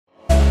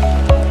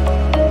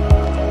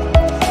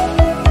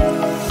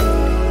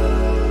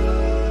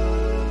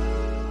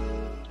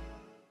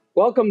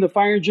Welcome to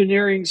Fire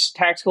Engineering's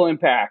Tactical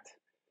Impact.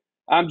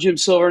 I'm Jim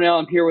Silvernail.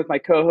 I'm here with my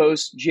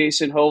co-host,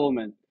 Jason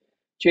Hoevelmann.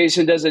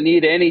 Jason doesn't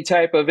need any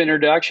type of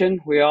introduction.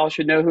 We all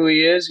should know who he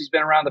is. He's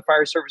been around the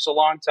fire service a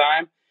long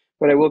time,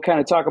 but I will kind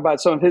of talk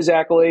about some of his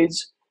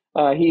accolades.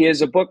 He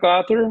is a book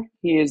author.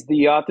 He is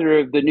the author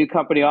of The New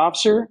Company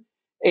Officer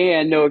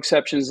and No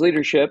Exceptions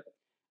Leadership.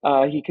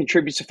 He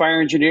contributes to fire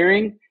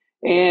engineering,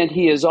 and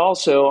he is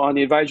also on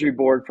the advisory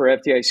board for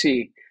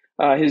FDIC.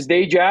 His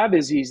day job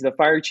is he's the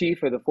fire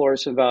chief of the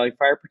Florissant Valley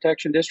Fire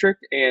Protection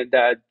District. And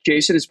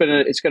Jason, it's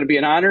going to be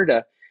an honor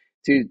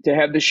to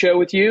have the show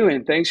with you,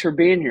 and thanks for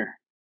being here.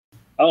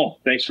 Oh,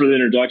 thanks for the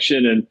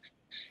introduction,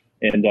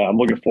 and I'm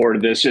looking forward to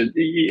this.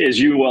 As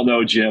you well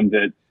know, Jim,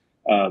 that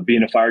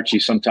being a fire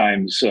chief,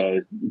 sometimes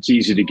it's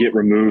easy to get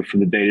removed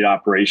from the day-to-day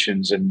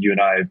operations, and you and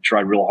I have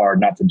tried real hard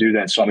not to do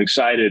that. So I'm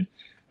excited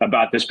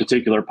about this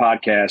particular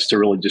podcast to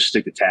really just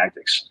stick to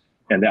tactics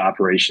and the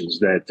operations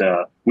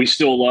that we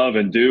still love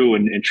and do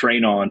and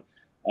train on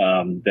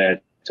that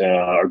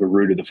are the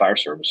root of the fire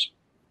service.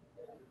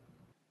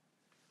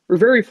 We're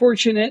very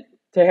fortunate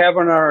to have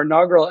on our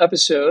inaugural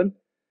episode,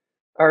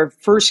 our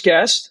first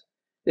guest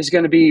is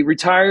going to be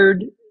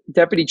retired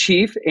Deputy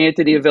Chief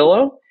Anthony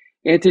Avillo.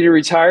 Anthony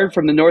retired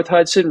from the North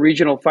Hudson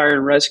Regional Fire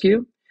and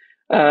Rescue.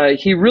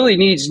 He really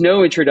needs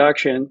no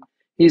introduction.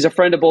 He's a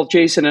friend of both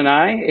Jason and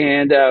I,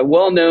 and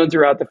well known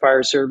throughout the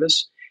fire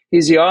service.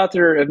 He's the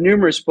author of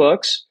numerous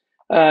books,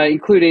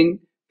 including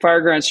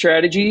Fireground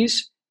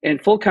Strategies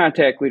and Full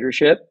Contact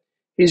Leadership.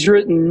 He's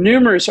written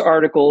numerous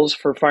articles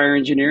for fire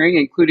engineering,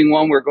 including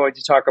one we're going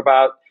to talk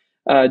about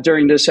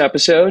during this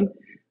episode.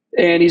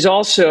 And he's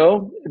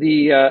also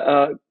the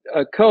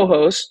a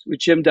co-host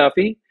with Jim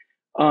Duffy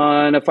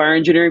on a fire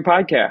engineering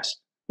podcast.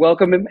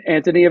 Welcome,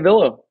 Anthony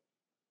Avillo.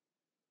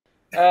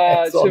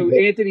 So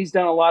Anthony's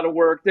done a lot of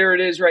work. There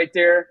it is right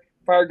there,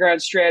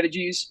 Fireground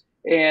Strategies.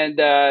 And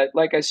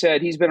like I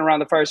said, he's been around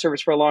the fire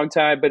service for a long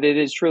time, but it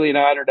is truly an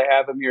honor to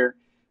have him here.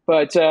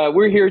 But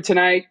we're here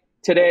today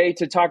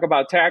to talk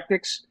about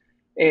tactics.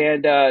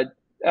 And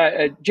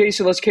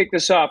Jason, let's kick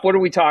this off. What are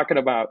we talking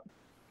about?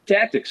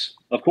 Tactics,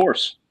 of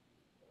course.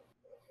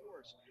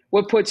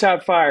 What puts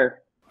out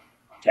fire?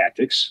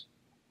 Tactics.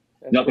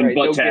 That's Nothing right.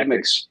 but No tactics.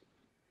 Gimmicks.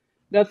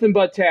 Nothing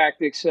but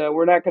tactics.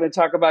 We're not going to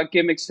talk about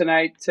gimmicks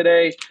tonight.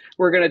 Today,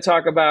 we're going to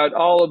talk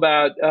all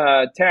about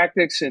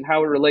tactics and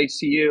how it relates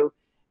to you.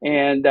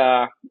 And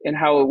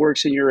how it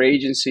works in your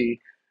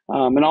agency.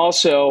 And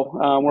also,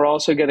 we're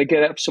also going to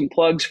get up some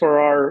plugs for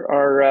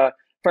our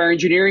fire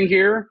engineering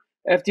here,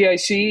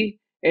 FDIC,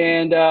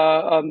 and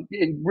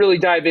really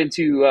dive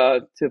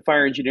into to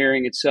fire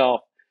engineering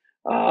itself.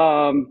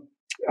 All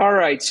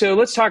right, so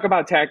let's talk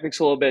about tactics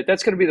a little bit.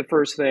 That's going to be the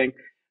first thing.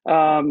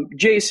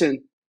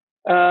 Jason,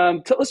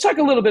 let's talk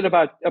a little bit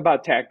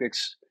about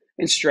tactics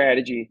and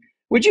strategy.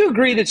 Would you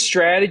agree that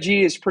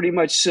strategy is pretty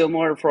much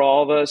similar for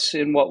all of us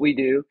in what we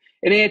do?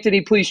 And Anthony,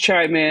 please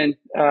chime in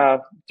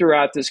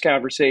throughout this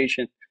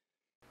conversation.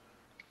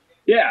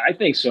 Yeah, I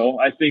think so.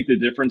 I think the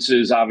difference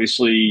is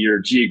obviously your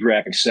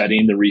geographic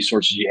setting, the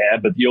resources you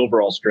have, but the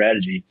overall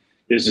strategy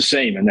is the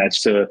same, and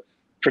that's to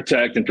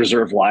protect and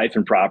preserve life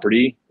and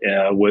property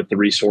with the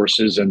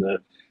resources and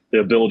the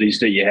abilities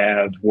that you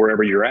have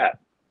wherever you're at.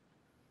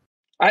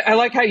 I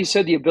like how you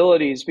said the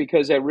abilities,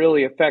 because that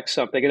really affects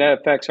something, and that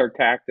affects our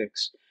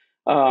tactics.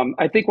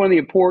 I think one of the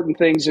important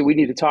things that we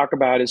need to talk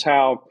about is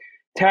how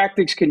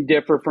tactics can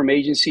differ from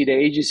agency to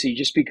agency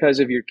just because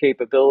of your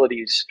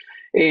capabilities.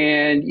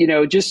 And,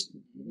 just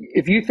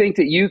if you think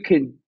that you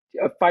can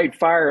fight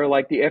fire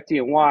like the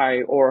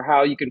FDNY, or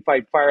how you can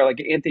fight fire like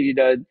Anthony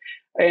did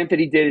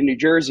in New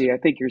Jersey, I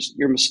think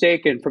you're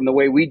mistaken from the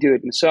way we do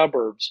it in the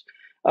suburbs.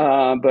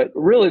 But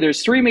really,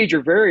 there's three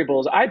major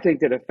variables, I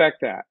think, that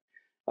affect that.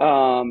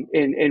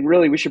 And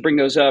really, we should bring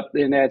those up,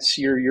 and that's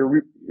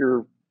your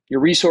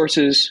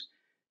resources,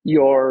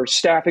 your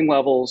staffing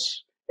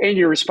levels, and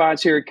your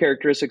response area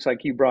characteristics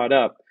like you brought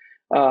up.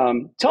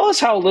 Tell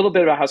us a little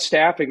bit about how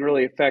staffing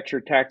really affects your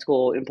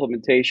tactical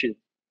implementation.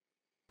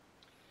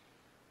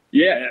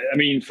 Yeah, I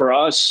mean, for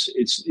us,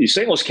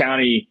 St. Louis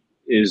County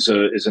is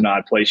an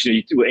odd place.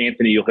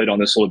 Anthony, you'll hit on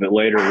this a little bit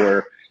later,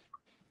 where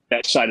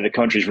that side of the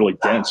country is really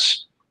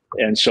dense.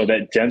 And so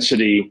that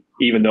density,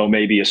 even though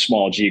maybe a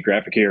small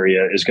geographic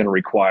area, is going to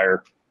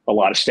require a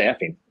lot of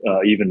staffing,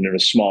 even in a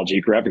small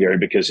geographic area,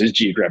 because his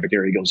geographic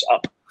area goes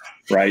up.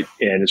 Right.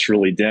 And it's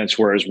really dense.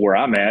 Whereas where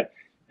I'm at,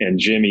 and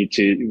Jimmy,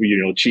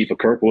 Chief of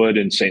Kirkwood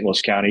in St.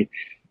 Louis County,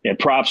 and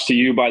props to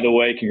you, by the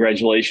way,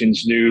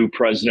 congratulations, new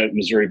president of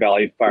Missouri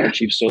Valley Fire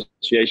Chief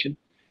Association.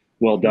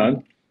 Well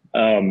done.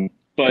 But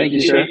thank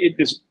you, sir.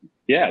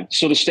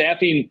 So the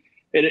staffing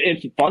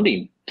and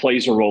funding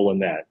plays a role in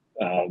that.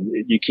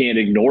 You can't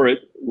ignore it.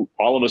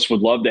 All of us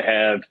would love to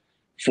have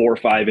 4 or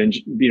 5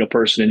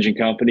 person engine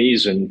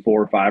companies and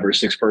 4 or 5 or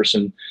 6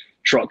 person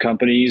truck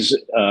companies,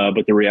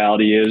 but the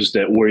reality is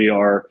that we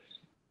are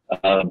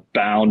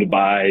bound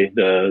by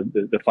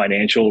the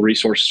financial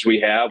resources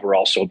we have. We're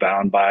also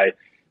bound by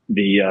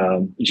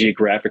the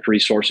geographic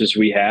resources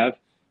we have,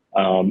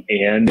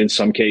 and in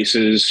some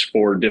cases,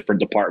 for different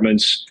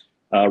departments,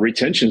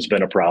 retention's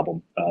been a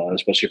problem,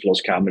 especially for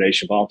those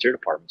combination volunteer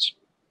departments.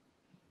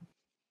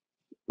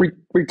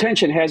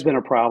 Retention has been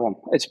a problem.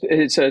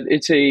 It's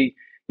a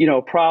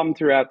problem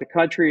throughout the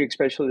country,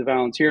 especially the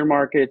volunteer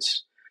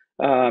markets.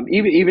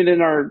 Even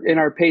in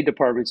our paid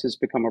departments, it's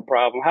become a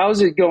problem. How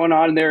is it going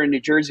on there in New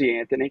Jersey,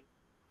 Anthony?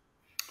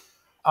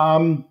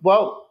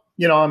 Well,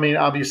 I mean,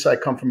 obviously I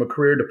come from a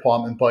career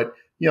department, but,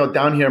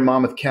 down here in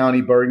Monmouth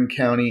County, Bergen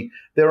County,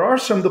 there are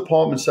some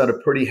departments that are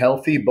pretty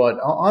healthy, but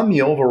on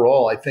the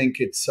overall, I think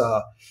it's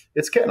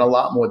getting a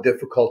lot more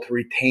difficult to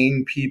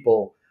retain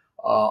people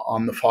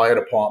on the fire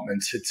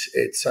departments.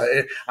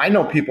 I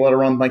know people that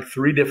are on like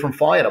 3 different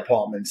fire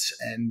departments,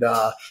 and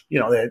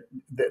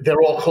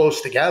they're all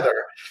close together,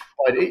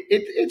 but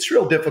it's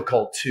real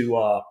difficult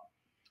to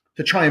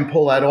try and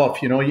pull that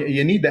off.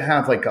 You need to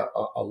have like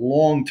a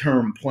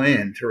long-term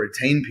plan to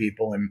retain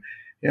people, and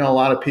a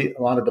lot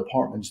of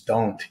departments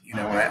don't.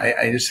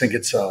 I just think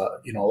it's a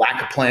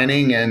lack of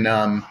planning, and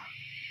I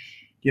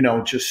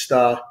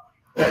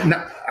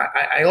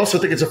also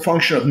think it's a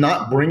function of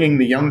not bringing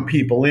the young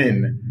people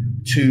in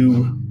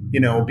to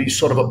be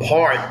sort of a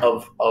part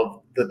of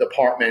the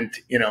department.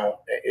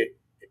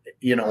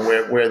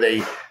 Where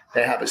they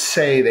have a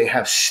say, they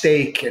have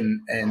stake,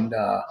 and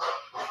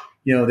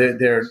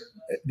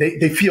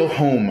they feel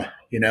home.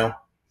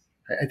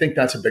 I think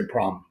that's a big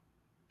problem.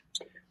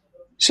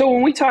 So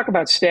when we talk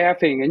about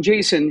staffing, and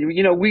Jason,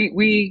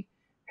 we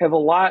have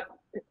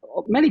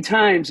many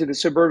times in the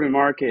suburban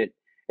market,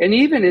 and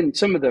even in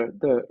some of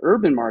the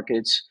urban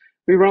markets,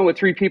 we run with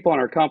 3 people on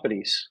our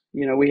companies.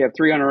 We have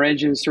 3 on our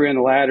engines, 3 on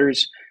the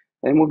ladders,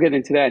 and we'll get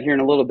into that here in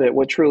a little bit,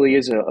 what truly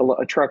is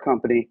a truck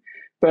company.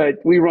 But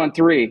we run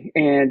 3,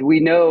 and we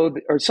know,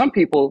 or some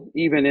people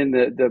even in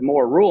the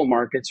more rural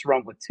markets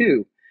run with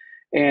 2.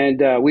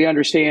 And we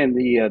understand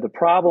the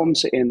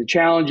problems and the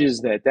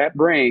challenges that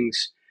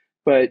brings.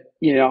 But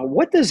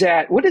what does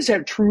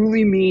that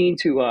truly mean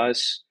to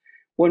us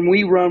when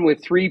we run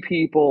with 3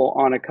 people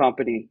on a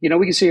company? We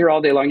can sit here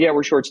all day long. Yeah,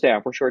 we're short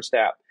staffed.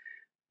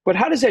 But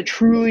how does that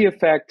truly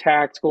affect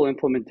tactical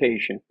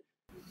implementation?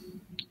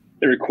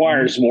 It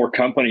requires more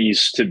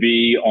companies to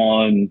be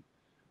on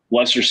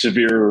lesser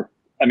severe.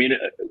 I mean,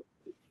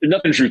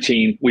 nothing's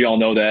routine. We all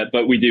know that,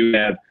 but we do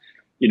have,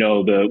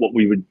 what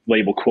we would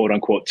label quote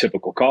unquote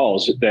typical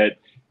calls that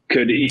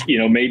could,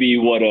 maybe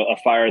what a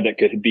fire that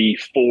could be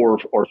 4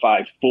 or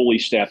 5 fully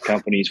staffed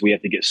companies, we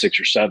have to get 6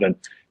 or 7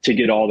 to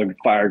get all the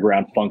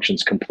fireground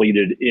functions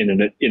completed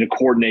in a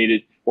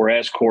coordinated or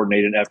as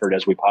coordinated effort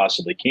as we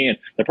possibly can.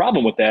 The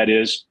problem with that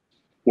is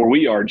where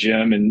we are,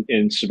 Jim,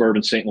 in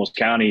suburban St. Louis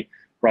County,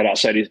 right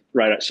outside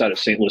of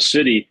St. Louis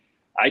City,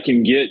 I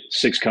can get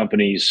 6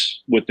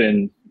 companies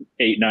within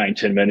 8, 9,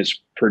 10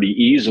 minutes pretty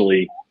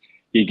easily.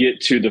 You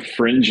get to the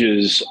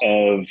fringes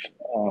of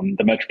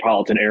the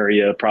metropolitan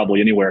area, probably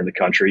anywhere in the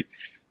country,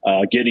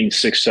 getting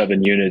 6,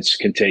 7 units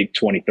can take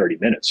 20, 30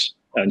 minutes.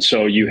 And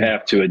so you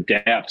have to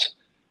adapt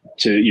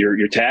to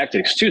your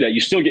tactics to that. You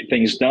still get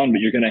things done,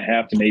 but you're going to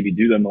have to maybe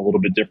do them a little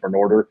bit different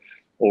order,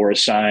 or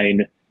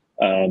assign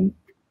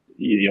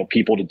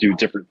people to do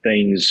different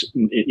things,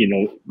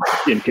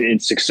 in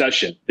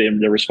succession.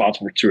 They're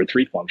responsible for 2 or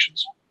 3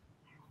 functions.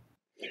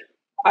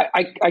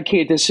 I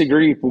can't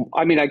disagree.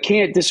 I mean, I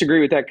can't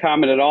disagree with that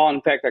comment at all.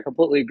 In fact, I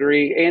completely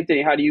agree.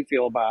 Anthony, how do you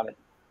feel about it?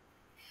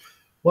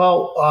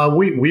 Well,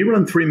 we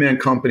run 3-man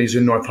companies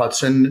in North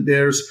Hudson.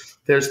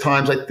 There's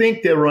times I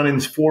think they're running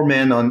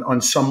 4-man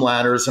on some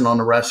ladders and on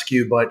the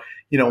rescue, but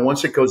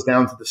once it goes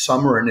down to the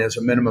summer and there's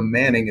a minimum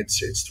manning,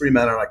 it's 3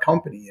 men on a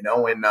company, and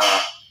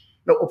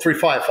 3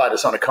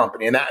 firefighters on a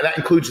company, and that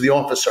includes the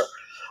officer.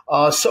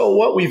 So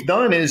what we've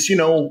done is,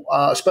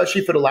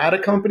 especially for the ladder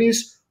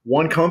companies,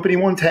 1 company,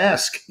 1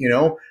 task.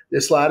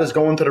 This ladder's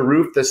going to the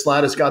roof. This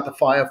ladder's got the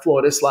fire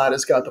floor. This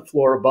ladder's got the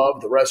floor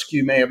above. The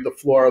rescue may have the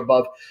floor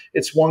above.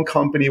 It's 1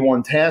 company,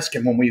 1 task.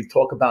 And when we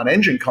talk about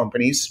engine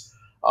companies,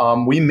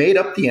 we made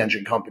up the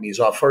engine companies.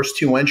 Our first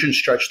 2 engines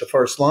stretch the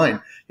first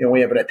line.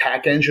 We have an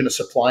attack engine, a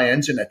supply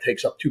engine that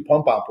takes up 2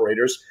 pump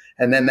operators,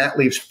 and then that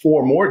leaves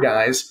 4 more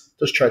guys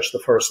to stretch the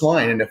first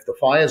line. And if the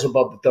fire is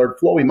above the 3rd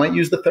floor, we might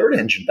use the 3rd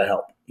engine to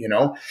help.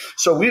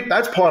 So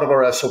that's part of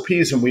our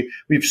SOPs, and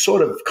we've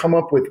sort of come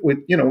up with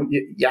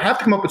you have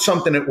to come up with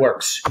something that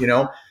works.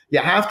 You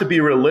have to be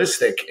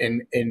realistic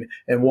in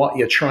what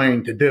you're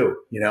trying to do.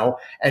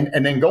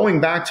 And then going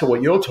back to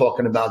what you're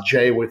talking about,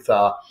 Jay, with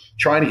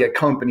trying to get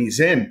companies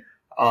in,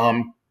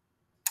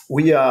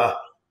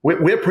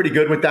 we're pretty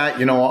good with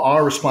that.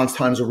 Our response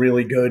times are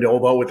really good,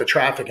 although with the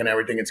traffic and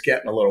everything, it's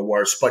getting a little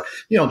worse. But,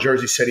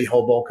 Jersey City,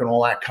 Hoboken,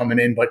 all that coming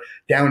in. But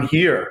down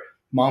here,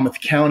 Monmouth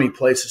County,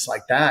 places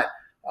like that,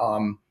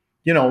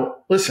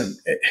 listen,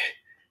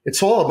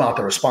 it's all about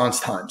the response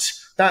times.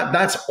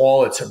 That's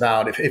all it's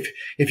about.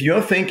 If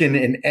you're thinking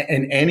in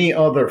any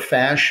other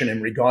fashion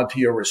in regard to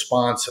your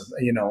response,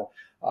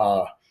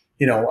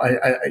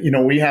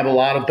 we have a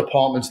lot of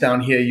departments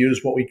down here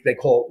use what we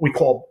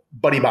call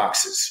buddy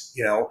boxes,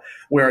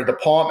 where a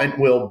department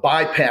will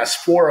bypass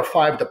 4 or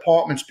 5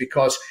 departments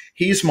because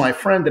he's my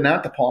friend in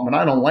that department.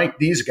 I don't like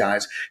these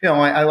guys.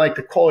 I like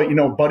to call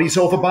it, buddies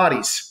over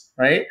bodies.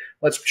 Right?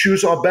 Let's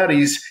choose our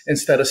buddies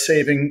instead of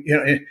saving,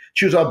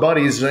 choose our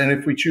buddies. And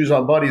if we choose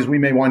our buddies, we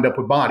may wind up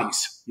with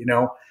bodies,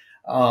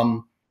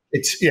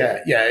 it's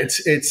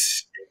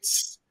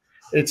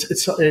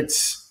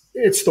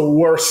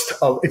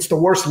the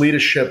worst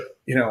leadership,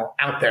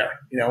 out there,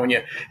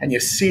 and you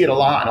see it a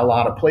lot in a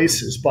lot of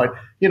places. But,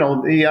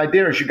 the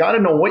idea is you got to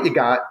know what you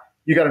got.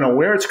 You got to know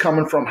where it's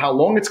coming from, how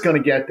long it's going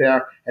to get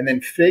there, and then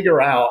figure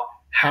out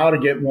how to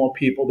get more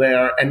people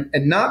there and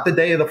not the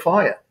day of the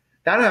fire.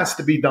 That has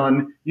to be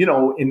done,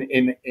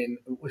 in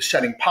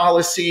setting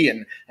policy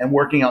and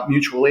working out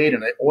mutual aid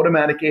and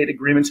automatic aid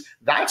agreements.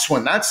 That's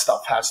when that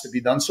stuff has to be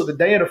done. So the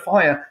day of the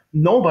fire,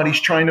 nobody's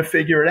trying to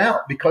figure it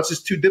out because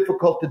it's too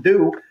difficult to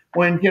do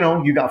when,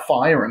 you got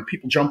fire and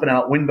people jumping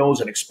out windows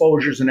and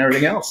exposures and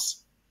everything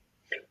else.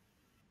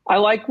 I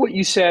like what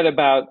you said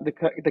about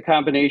the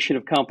combination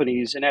of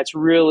companies, and that's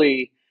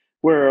really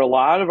where a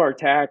lot of our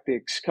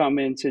tactics come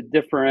into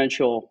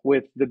differential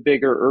with the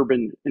bigger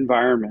urban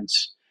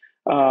environments.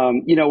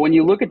 When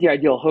you look at the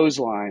ideal hose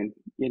line,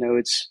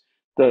 it's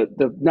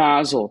the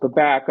nozzle, the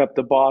backup,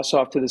 the boss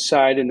off to the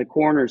side, and the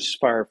corners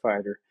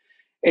firefighter.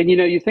 And,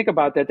 you think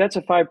about that, that's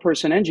a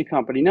 5-person engine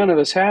company. None of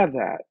us have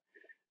that.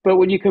 But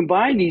when you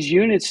combine these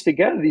units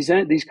together,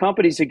 these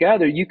companies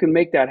together, you can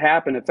make that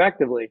happen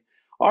effectively.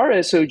 Our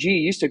SOG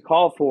used to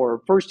call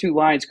for first 2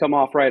 lines come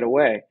off right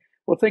away.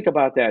 Well, think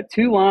about that.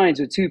 2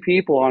 lines with 2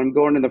 people on them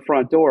going to the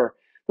front door.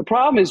 The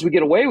problem is we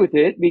get away with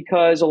it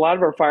because a lot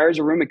of our fires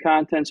are room and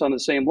contents on the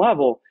same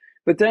level.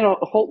 But then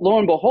lo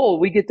and behold,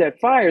 we get that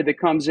fire that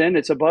comes in.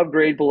 It's above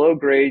grade, below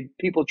grade,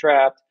 people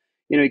trapped.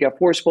 You got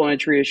forcible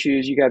entry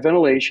issues. You got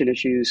ventilation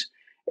issues.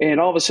 And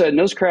all of a sudden,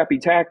 those crappy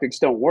tactics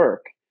don't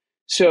work.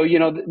 So,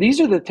 these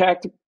are the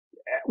tactics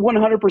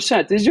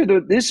 100%.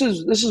 This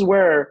is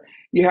where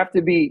you have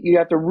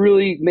to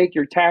really make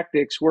your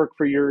tactics work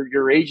for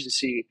your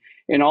agency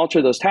and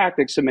alter those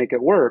tactics to make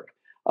it work.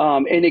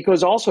 And it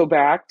goes also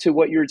back to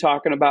what you were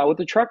talking about with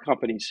the truck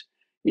companies.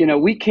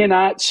 We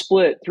cannot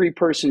split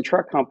 3-person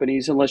truck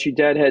companies unless you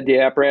deadhead the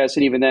apparatus,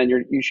 and even then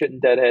you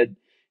shouldn't deadhead,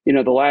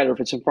 the ladder if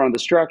it's in front of the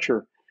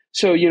structure.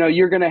 So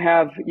you're going to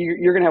have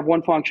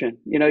one function.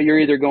 You're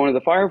either going to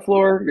the fire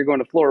floor, you're going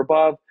to floor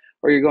above,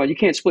 or you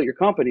can't split your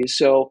companies.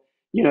 So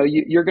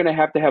you're going to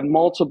have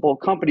multiple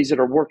companies that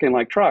are working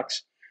like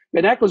trucks,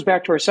 and that goes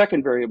back to our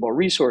second variable,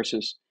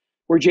 resources.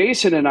 Where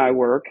Jason and I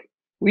work,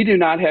 we do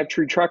not have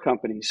true truck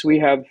companies. We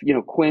have,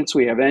 quints,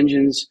 we have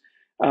engines.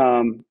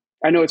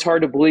 I know it's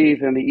hard to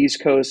believe in the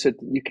East Coast that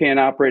you can't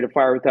operate a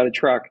fire without a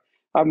truck.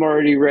 I'm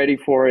already ready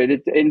for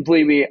it. And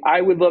believe me,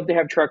 I would love to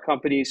have truck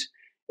companies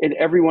in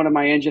every one of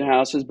my engine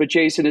houses. But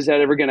Jason, is that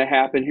ever going to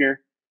happen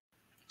here?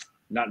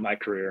 Not in my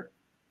career.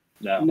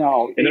 No.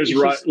 No. And there's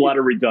a lot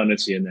of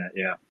redundancy in that.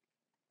 Yeah.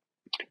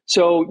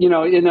 So,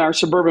 in our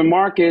suburban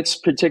markets,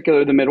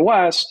 particularly the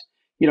Midwest,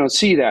 you don't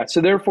see that. So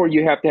therefore,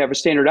 you have to have a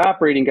standard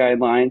operating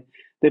guideline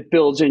that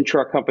builds in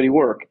truck company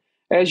work.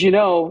 As you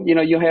know,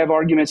 you'll have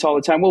arguments all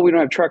the time. Well, we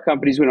don't have truck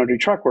companies. We don't do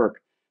truck work.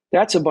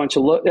 That's a load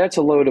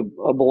of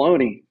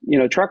baloney.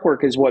 Truck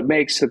work is what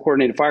makes the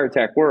coordinated fire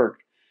attack work.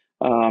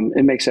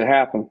 It makes it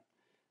happen.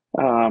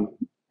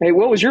 Hey,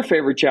 what was your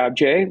favorite job,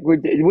 Jay?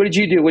 What did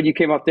you do when you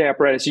came off the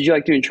apparatus? Did you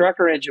like doing truck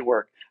or engine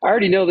work? I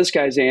already know this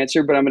guy's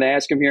answer, but I'm going to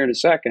ask him here in a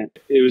second.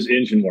 It was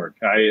engine work.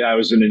 I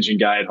was an engine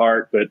guy at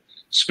heart, but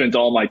spent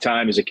all my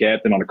time as a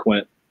captain on a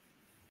quint.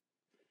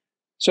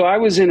 So I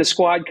was in a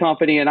squad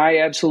company, and I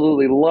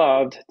absolutely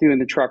loved doing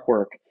the truck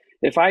work.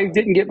 If my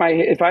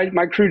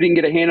crew didn't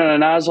get a hand on a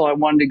nozzle, I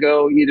wanted to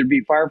go either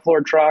be fire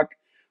floor truck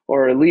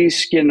or at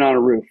least getting on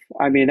a roof.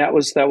 I mean, that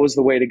was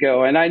the way to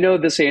go. And I know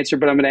this answer,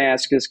 but I'm going to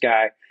ask this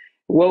guy.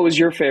 What was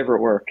your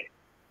favorite work?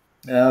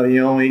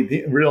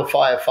 The real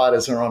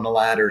firefighters are on the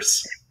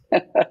ladders.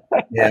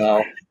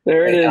 There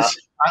it is.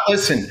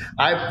 Listen,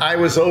 I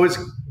was always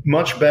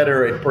much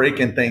better at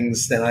breaking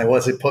things than I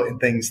was at putting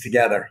things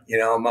together.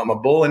 I'm a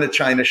bull in a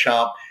china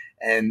shop,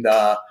 and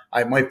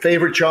my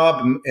favorite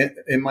job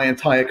in my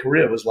entire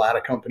career was ladder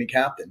company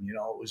captain.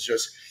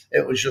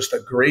 It was just a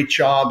great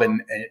job,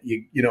 and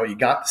you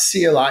got to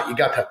see a lot. You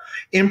got to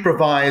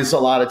improvise a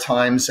lot of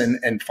times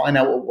and find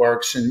out what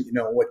works and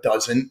what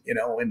doesn't. It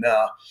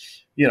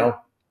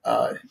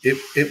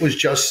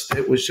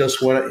was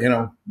just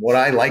what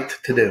I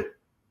liked to do.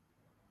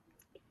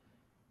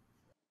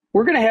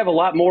 We're going to have a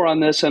lot more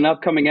on this in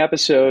upcoming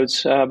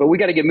episodes, but we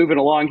got to get moving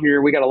along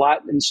here. We got a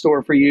lot in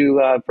store for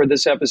you for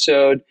this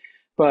episode.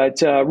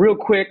 But real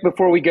quick,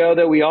 before we go,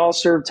 though, we all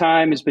serve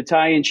time as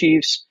battalion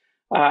chiefs.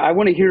 I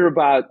want to hear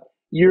about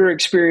your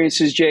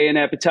experiences, Jay, in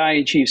that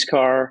battalion chief's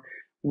car.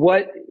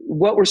 What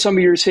were some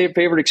of your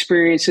favorite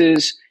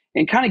experiences?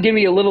 And kind of give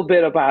me a little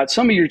bit about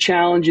some of your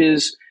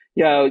challenges.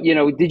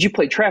 Did you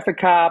play traffic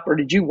cop, or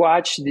did you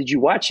watch the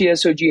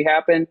SOG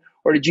happen,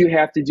 or did you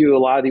have to do a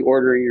lot of the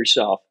ordering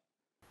yourself?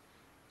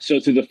 So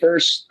to the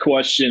first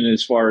question,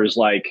 as far as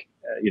like,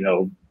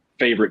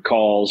 favorite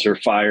calls or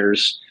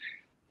fires,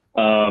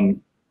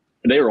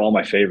 they were all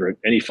my favorite.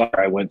 Any fire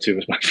I went to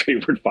was my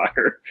favorite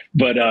fire.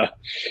 But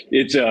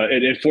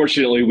and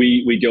unfortunately,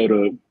 we go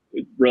to,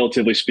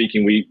 relatively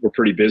speaking, we're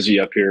pretty busy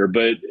up here.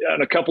 But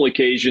on a couple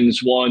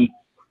occasions, one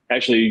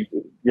actually,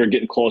 we're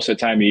getting close that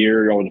time of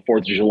year. On the 4th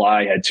of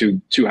July, had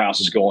two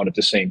houses going at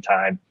the same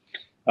time,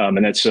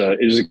 and it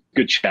was a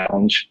good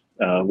challenge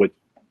with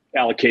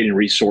allocating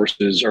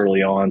resources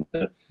early on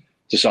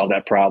to solve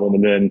that problem.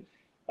 And then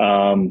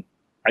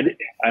I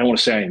don't want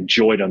to say I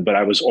enjoyed them, but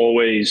I was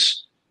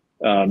always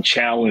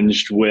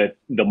challenged with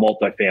the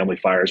multifamily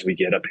fires we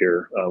get up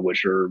here,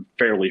 which are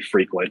fairly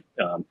frequent,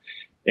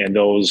 and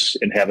those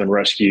and having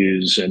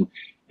rescues and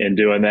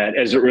doing that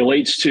as it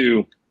relates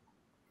to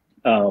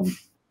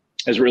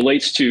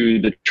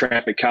the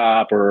traffic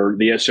cop or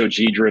the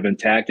SOG driven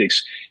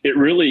tactics. It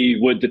really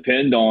would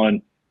depend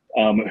on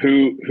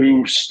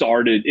who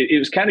started.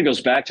 It kind of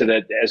goes back to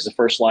that, as the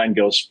first line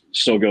goes,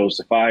 so goes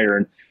the fire.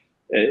 And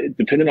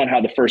depending on how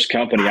the first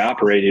company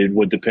operated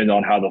would depend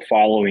on how the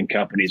following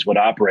companies would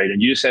operate.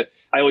 And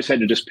I always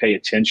had to just pay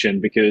attention,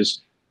 because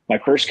my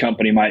first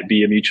company might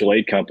be a mutual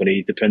aid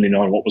company, depending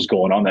on what was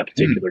going on that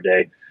particular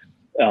day.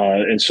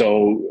 And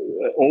so,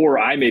 or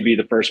I may be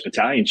the first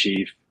battalion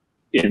chief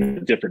in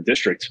a different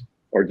district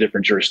or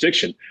different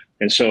jurisdiction.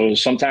 And so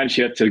sometimes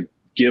you have to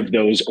give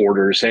those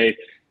orders, hey,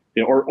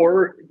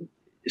 or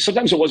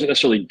sometimes it wasn't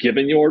necessarily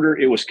giving the order,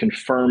 it was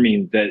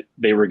confirming that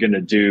they were going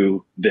to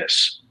do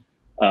this.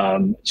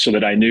 So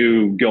that I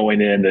knew going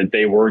in that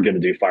they were going to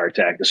do fire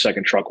attack. The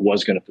second truck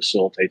was going to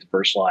facilitate the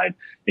first line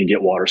and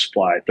get water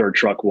supply. Third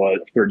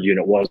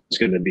unit was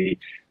going to be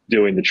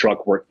doing the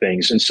truck work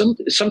things. And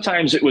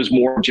sometimes it was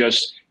more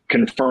just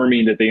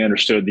confirming that they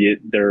understood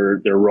their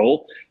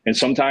role. And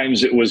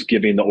sometimes it was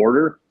giving the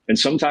order. And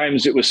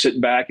sometimes it was sitting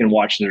back and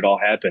watching it all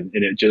happen.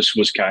 And it just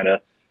was kind of,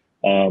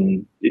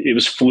 it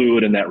was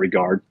fluid in that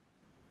regard.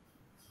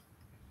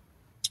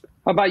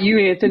 How about you,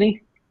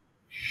 Anthony?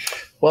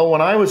 Well,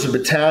 when I was a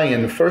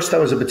battalion, first I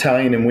was a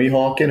battalion in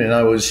Weehawken, and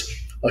I was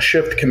a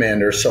shift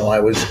commander. So I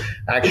was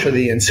actually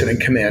the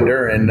incident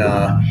commander. And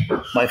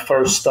my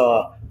first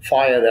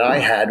fire that I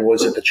had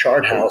was at the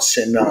Chart House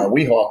in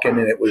Weehawken,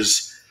 and it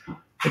was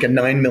like a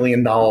 $9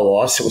 million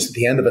loss. It was at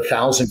the end of a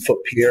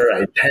 1,000-foot pier. I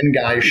had 10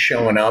 guys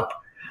showing up.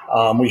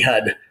 When we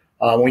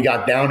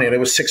got down there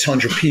was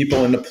 600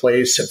 people in the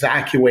place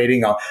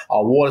evacuating. Our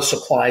water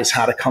supplies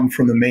had to come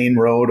from the main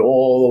road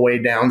all the way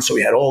down. So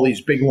we had all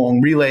these big,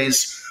 long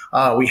relays.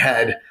 We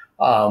had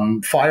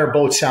fire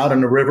boats out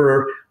in the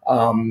river,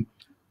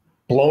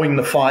 blowing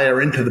the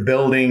fire into the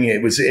building.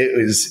 It was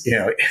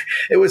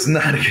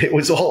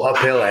all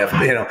uphill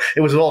after,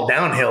 it was all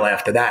downhill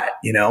after that,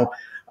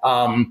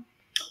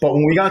 But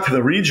when we got to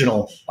the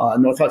regional,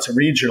 North Hudson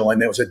Regional, and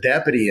there was a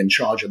deputy in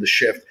charge of the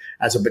shift,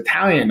 as a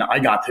battalion, I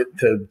got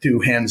to do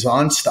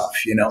hands-on stuff,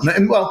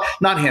 and, well,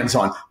 not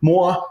hands-on,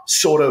 more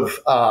sort of,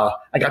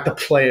 I got to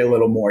play a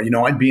little more.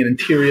 I'd be an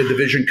interior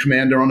division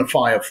commander on the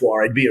fire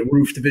floor. I'd be a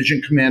roof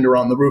division commander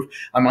on the roof.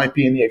 I might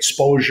be in the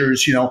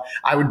exposures.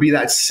 I would be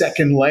that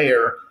second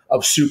layer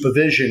of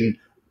supervision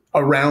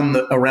around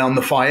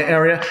the fire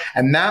area.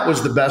 And that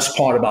was the best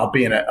part about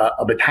being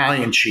a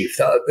battalion chief.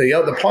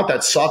 The part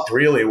that sucked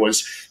really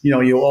was,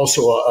 you're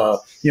also a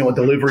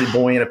delivery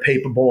boy and a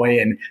paper boy,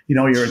 and,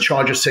 you're in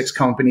charge of 6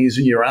 companies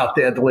and you're out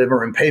there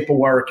delivering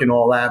paperwork and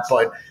all that.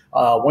 But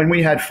when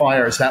we had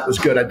fires, that was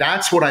good.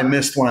 That's what I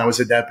missed when I was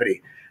a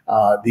deputy.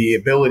 The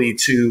ability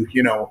to,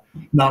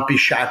 not be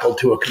shackled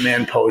to a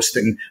command post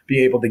and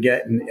be able to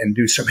get and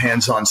do some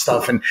hands-on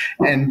stuff.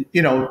 And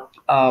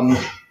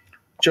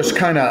just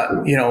kind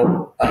of,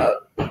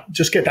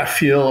 just get that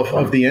feel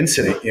of the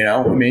incident,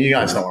 I mean, you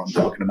guys know what I'm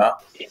talking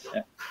about.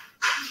 Yeah.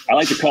 I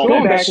like to call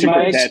that a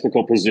super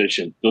tactical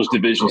position, those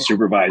division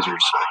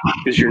supervisors,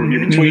 because you're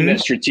between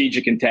that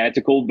strategic and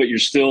tactical, but you're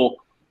still,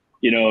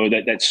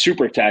 that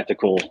super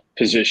tactical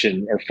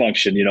position or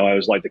function, I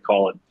always like to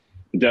call it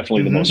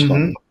definitely the most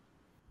fun.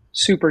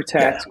 Super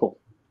tactical.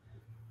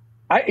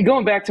 Yeah.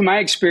 Going back to my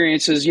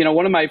experiences,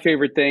 one of my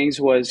favorite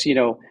things was,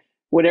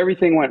 when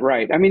everything went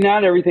right. I mean,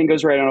 not everything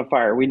goes right on a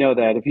fire. We know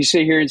that. If you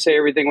sit here and say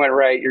everything went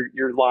right,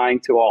 you're lying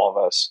to all of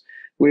us.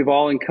 We've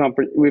all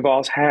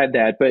had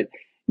that. But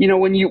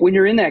when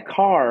you're in that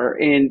car,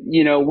 and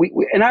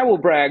and I will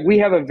brag, we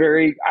have a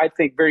very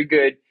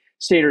good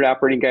standard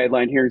operating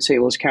guideline here in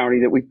St. Louis County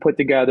that we've put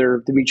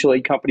together. The mutual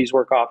aid companies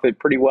work off it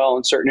pretty well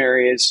in certain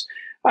areas.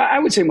 I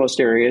would say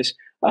most areas.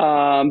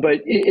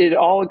 But it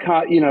all,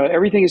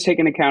 everything is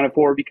taken accounted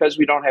for, because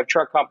we don't have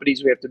truck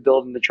companies. We have to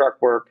build in the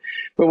truck work.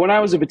 But when I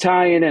was a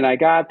battalion and I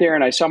got there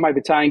and I saw my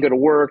battalion go to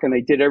work and they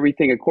did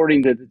everything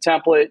according to the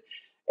template,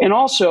 and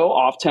also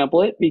off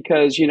template,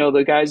 because,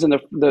 the guys in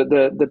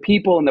the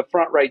people in the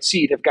front right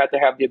seat have got to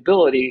have the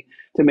ability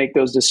to make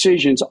those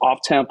decisions off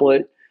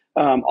template,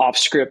 off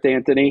script,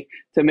 Anthony,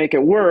 to make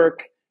it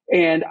work.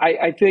 And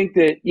I think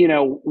that,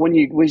 when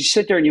you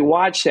sit there and you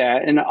watch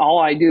that, and all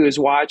I do is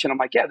watch, and I'm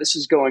like, yeah, this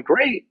is going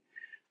great.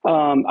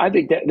 I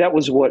think that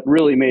was what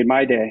really made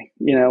my day.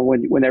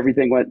 When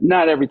everything went,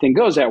 not everything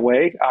goes that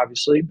way,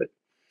 obviously, but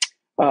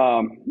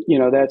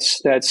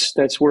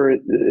that's where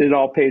it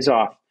all pays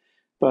off.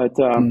 But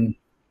Mm.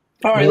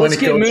 all right, And when let's it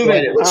get goes right,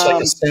 moving. it looks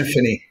like a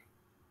symphony.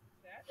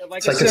 Like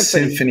It's a like a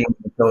symphony, symphony when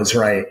it goes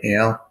right, you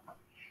know?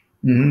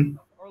 Hmm.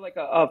 or like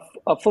a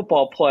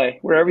football play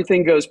where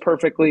everything goes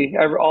perfectly.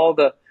 All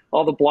the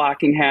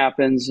blocking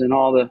happens, and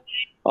all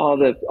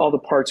the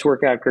parts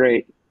work out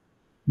great.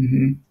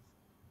 Hmm.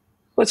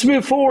 Let's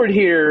move forward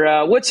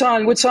here. What's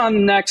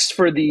on next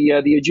for the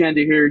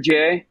agenda here,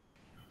 Jay?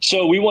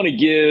 So we want to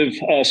give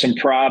some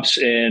props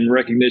and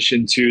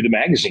recognition to the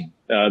magazine.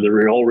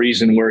 The whole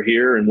reason we're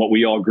here and what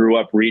we all grew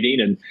up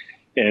reading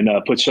and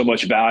put so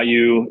much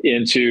value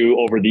into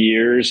over the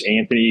years.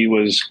 Anthony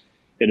was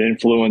an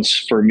influence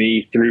for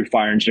me through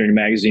Fire Engineering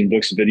Magazine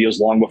books and videos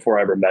long before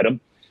I ever met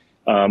him.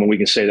 And we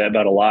can say that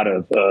about a lot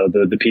of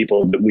the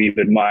people that we've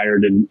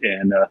admired, and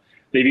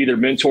they've either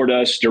mentored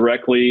us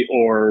directly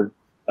or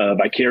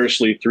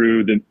vicariously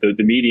through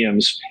the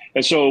mediums.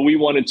 And so we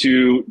wanted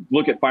to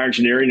look at fire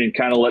engineering and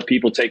kind of let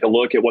people take a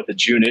look at what the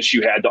June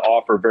issue had to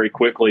offer very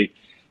quickly.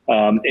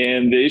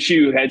 And the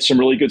issue had some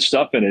really good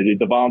stuff in it.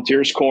 The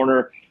Volunteers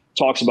Corner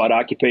talks about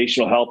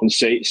occupational health and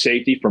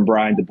safety from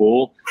Brian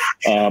DeBull,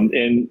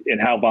 and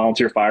how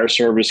volunteer fire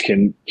service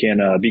can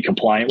be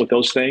compliant with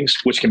those things,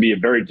 which can be a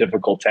very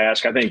difficult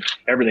task. I think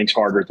everything's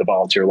harder at the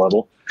volunteer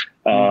level.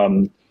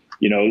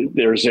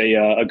 There's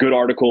a good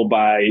article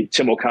by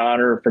Tim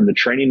O'Connor from the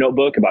Training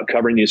Notebook about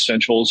covering the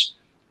essentials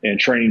and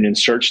training and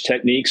search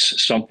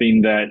techniques,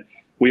 something that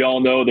we all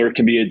know there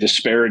can be a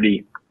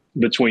disparity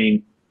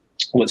between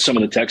what some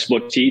of the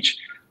textbooks teach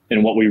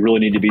and what we really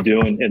need to be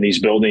doing in these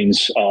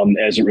buildings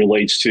as it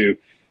relates to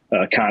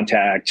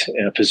contact,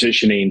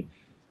 positioning,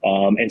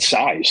 and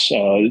size.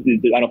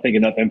 I don't think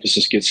enough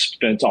emphasis gets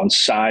spent on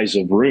size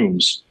of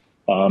rooms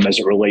as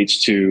it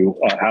relates to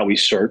how we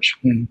search.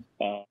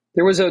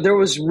 There was a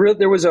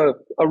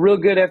real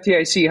good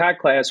FDIC hot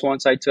class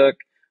once I took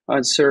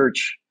on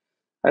search.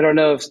 I don't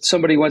know if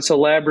somebody wants to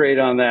elaborate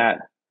on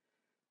that.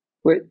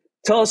 Wait,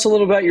 tell us a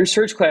little about your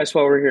search class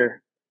while we're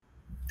here.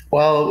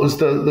 Well, it was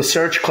the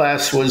search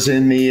class was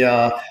in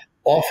the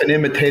often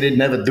imitated,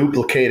 never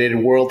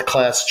duplicated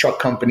world-class truck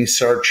company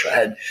search.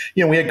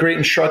 We had great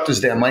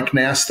instructors there. Mike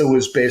Nasta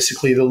was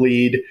basically the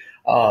lead.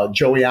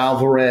 Joey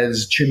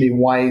Alvarez, Jimmy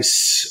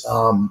Weiss,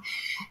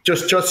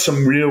 just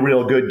some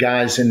real good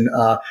guys. And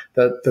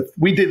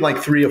we did like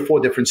 3 or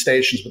 4 different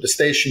stations, but the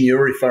station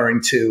you're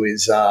referring to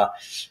is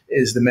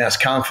the Mass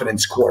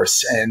Confidence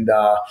course. And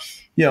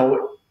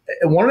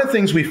one of the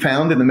things we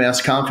found in the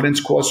Mass Confidence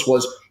course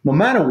was no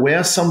matter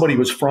where somebody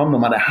was from, no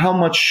matter how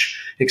much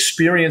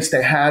experience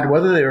they had,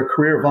 whether they were a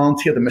career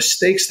volunteer, the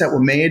mistakes that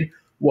were made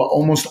were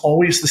almost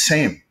always the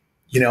same.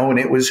 And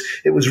it was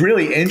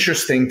really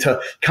interesting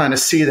to kind of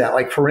see that.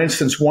 Like, for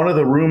instance, one of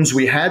the rooms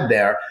we had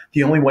there,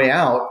 the only way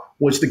out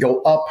was to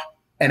go up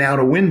and out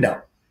a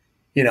window,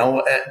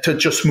 to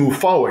just move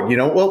forward.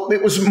 Well,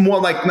 it was more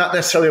like not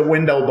necessarily a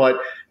window, but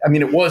I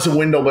mean, it was a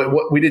window,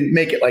 but we didn't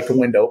make it like a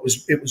window.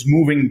 It was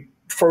moving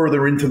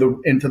further into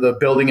the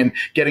building and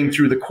getting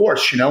through the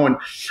course, and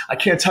I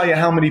can't tell you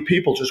how many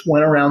people just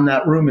went around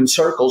that room in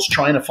circles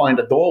trying to find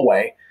a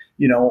doorway,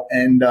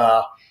 and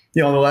the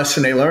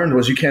lesson they learned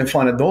was you can't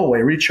find a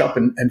doorway, reach up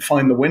and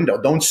find the window.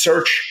 Don't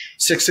search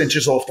 6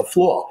 inches off the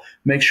floor.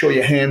 Make sure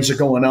your hands are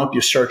going up.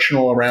 You're searching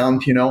all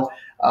around,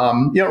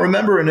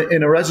 remember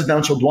in a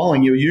residential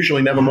dwelling, you're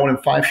usually never more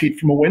than 5 feet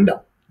from a window.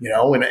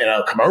 In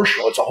a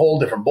commercial, it's a whole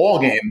different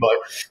ballgame. But,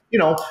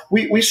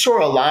 we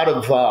saw a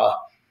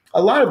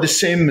lot of the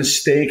same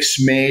mistakes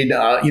made,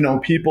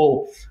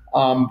 people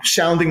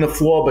sounding the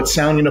floor, but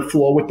sounding the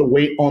floor with the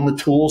weight on the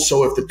tool.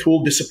 So if the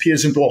tool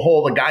disappears into a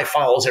hole, the guy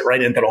follows it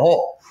right into the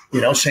hole,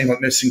 same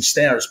with missing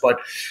stairs. But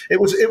it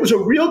was a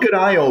real good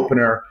eye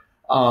opener.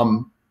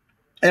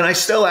 And I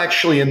still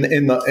actually,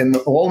 in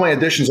all my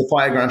editions of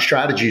Fireground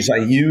Strategies, I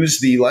use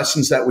the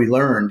lessons that we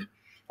learned.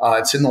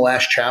 It's in the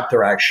last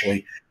chapter,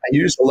 actually. I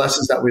use the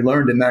lessons that we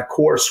learned in that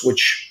course,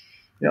 which,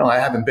 I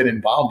haven't been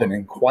involved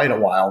in quite a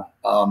while.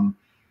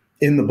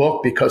 In the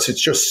book, because it's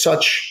just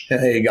such,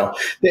 there you go.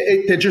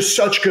 They're just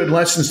such good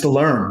lessons to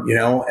learn,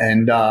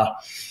 and,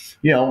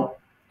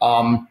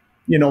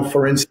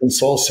 for instance,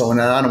 also,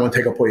 and I don't want to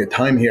take up all your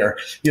time here,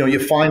 you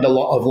find a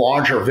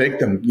larger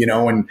victim,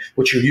 and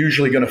which you're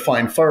usually going to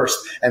find first.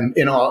 And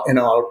in our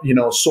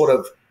sort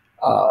of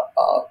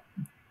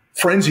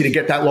frenzy to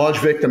get that large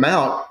victim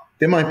out,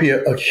 there might be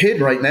a kid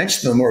right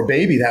next to them or a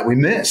baby that we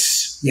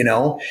miss,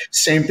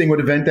 Same thing with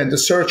event end to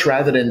search.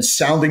 Rather than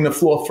sounding the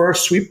floor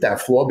first, sweep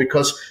that floor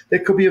because there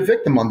could be a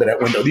victim under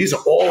that window. These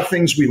are all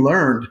things we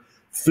learned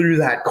through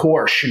that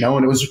course, and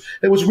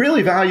it was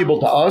really valuable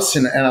to us,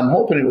 and I'm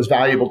hoping it was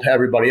valuable to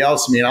everybody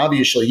else. I mean,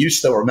 obviously you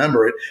still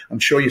remember it. I'm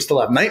sure you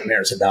still have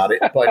nightmares about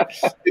it, but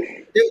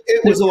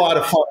it was a lot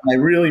of fun. I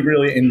really,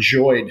 really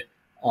enjoyed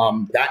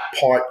that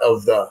part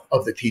of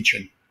the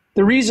teaching.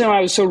 The reason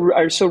I was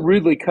so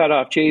rudely cut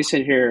off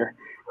Jason here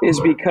is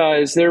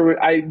because there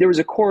was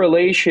a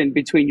correlation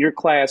between your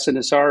class and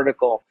this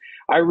article.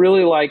 I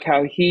really like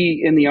how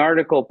he in the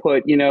article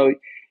put,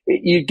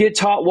 you get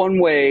taught one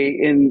way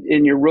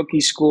in your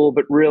rookie school,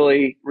 but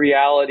really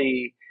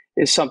reality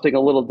is something a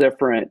little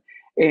different.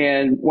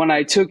 And when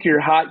I took your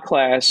hot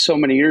class so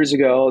many years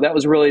ago, that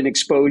was really an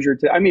exposure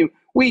to, I mean,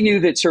 we knew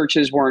that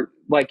searches weren't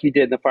like you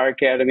did in the fire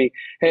academy.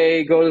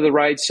 Hey, go to the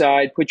right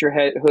side, put your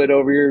hood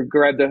over your,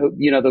 grab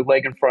the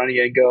leg in front of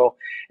you and go.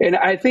 And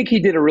I think he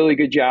did a really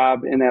good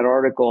job in that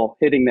article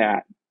hitting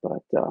that.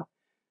 But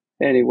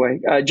anyway,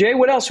 Jay,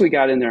 what else we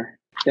got in there?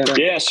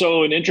 Yeah,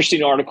 so an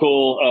interesting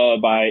article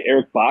by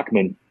Eric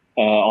Bachman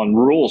on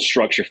rural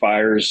structure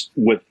fires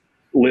with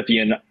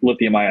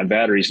lithium-ion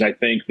batteries. And I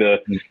think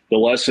the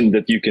lesson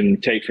that you can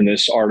take from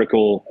this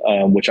article,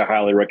 which I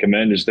highly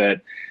recommend, is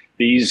that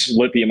these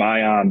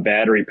lithium-ion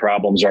battery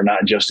problems are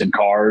not just in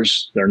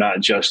cars. They're not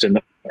just in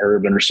the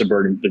urban or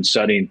suburban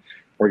setting.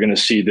 We're going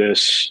to see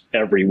this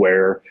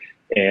everywhere,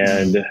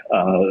 and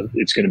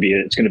it's going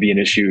to be an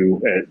issue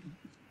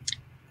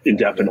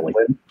indefinitely.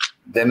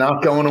 They're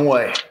not going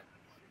away.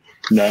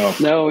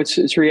 No,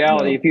 it's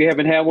reality. No. If you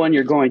haven't had one,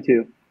 you're going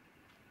to.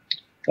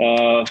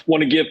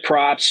 Want to give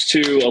props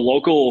to a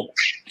local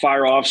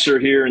fire officer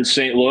here in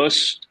St.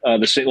 Louis,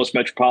 the St. Louis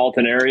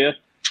metropolitan area,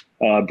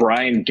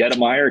 Brian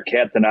Gettemeyer,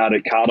 captain out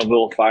at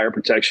Cottleville Fire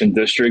Protection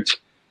District.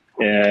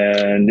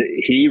 And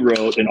he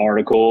wrote an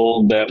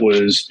article that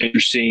was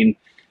interesting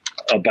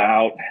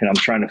about, and I'm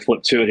trying to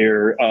flip to it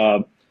here,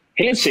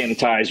 hand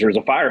sanitizer is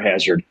a fire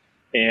hazard,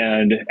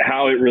 and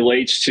how it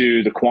relates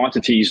to the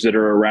quantities that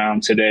are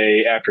around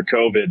today after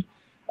COVID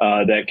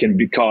that can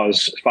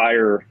cause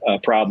fire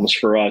problems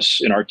for us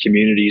in our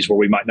communities where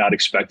we might not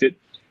expect it.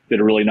 Did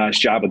a really nice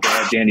job of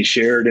that. Danny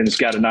Sheridan's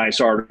got a nice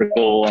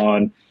article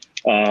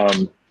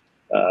on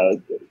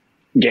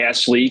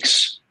gas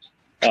leaks.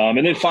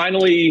 And then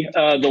finally,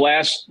 the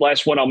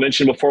last one I'll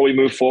mention before we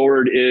move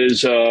forward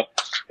is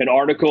an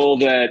article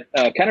that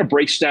kind of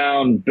breaks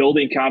down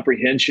building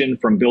comprehension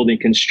from building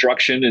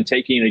construction, and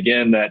taking,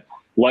 again, that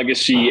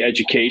legacy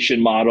education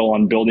model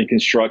on building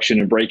construction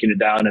and breaking it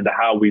down into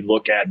how we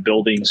look at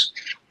buildings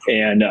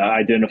and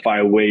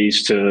identify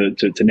ways to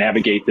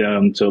navigate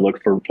them, to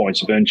look for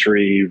points of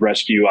entry,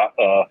 rescue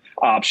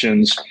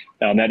options.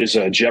 That is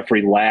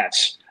Jeffrey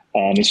Latz.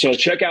 And so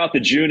check out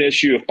the June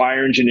issue of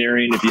Fire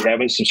Engineering. If you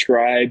haven't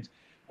subscribed,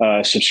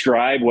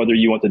 subscribe, whether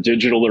you want the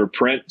digital or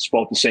print. It's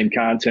both the same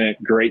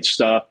content, great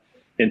stuff,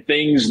 and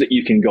things that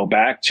you can go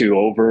back to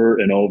over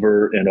and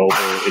over and over.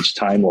 It's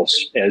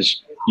timeless, as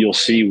you'll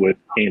see with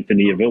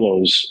Anthony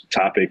Avillo's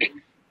topic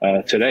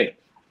today.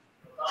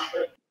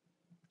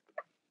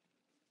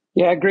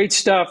 Yeah, great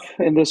stuff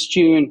in this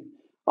June.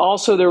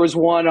 Also, there was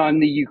one on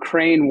the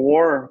Ukraine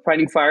war,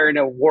 fighting fire in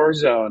a war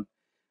zone.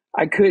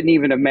 I couldn't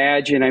even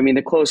imagine. I mean,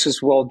 the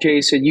closest, well,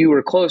 Jason, you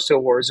were close to a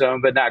war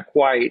zone, but not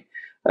quite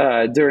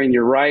during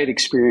your riot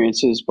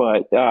experiences.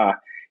 But,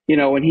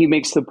 when he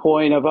makes the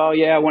point of, oh,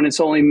 yeah, when it's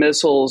only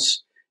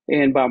missiles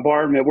and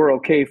bombardment, we're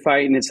okay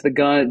fighting. It's the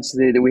guns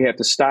that we have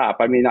to stop.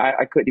 I mean,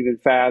 I couldn't even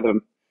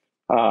fathom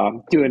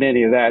doing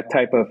any of that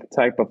type of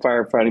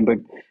firefighting. But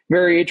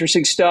very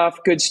interesting stuff,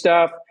 good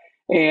stuff.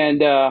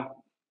 And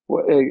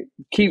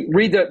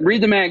read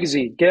the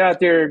magazine. Get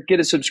out there, get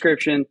a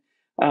subscription.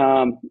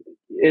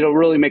 It'll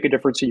really make a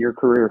difference in your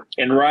career.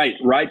 And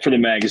write for the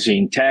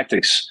magazine,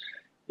 Tactics.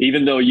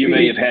 Even though you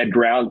may have had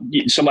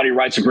somebody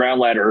writes a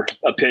ground ladder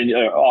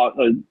opinion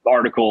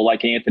article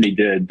like Anthony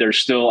did, there's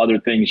still other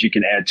things you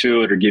can add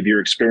to it or give your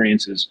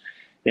experiences.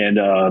 And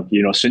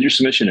send your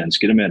submission in,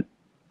 get them in.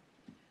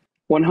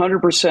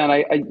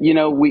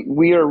 100%.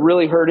 We are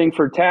really hurting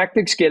for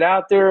Tactics. Get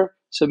out there,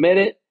 submit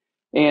it,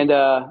 and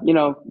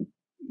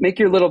make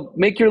your little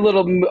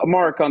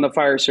mark on the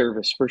fire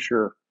service for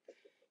sure.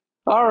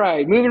 All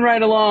right, moving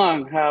right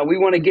along. We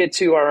want to get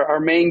to our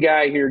main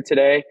guy here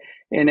today,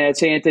 and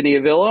that's Anthony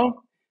Avillo.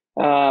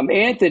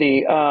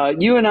 Anthony,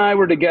 you and I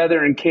were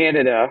together in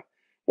Canada,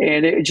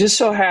 and it just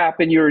so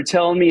happened you were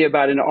telling me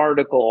about an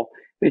article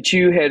that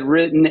you had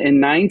written in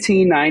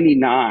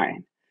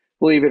 1999,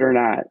 believe it or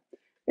not.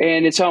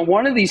 And it's on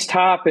one of these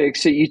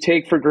topics that you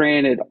take for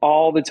granted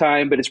all the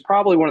time, but it's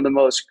probably one of the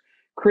most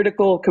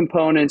critical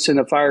components in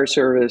the fire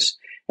service,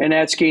 and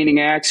that's gaining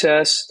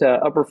access to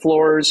upper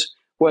floors,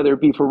 whether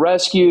it be for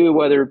rescue,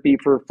 whether it be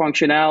for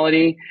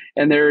functionality.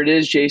 And there it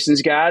is.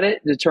 Jason's got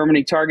it.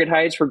 Determining target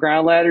heights for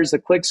ground ladders, the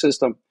click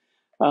system.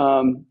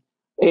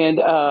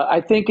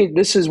 I think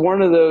this is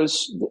one of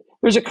those.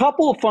 There's a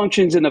couple of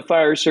functions in the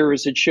fire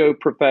service that show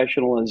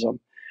professionalism.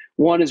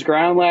 One is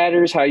ground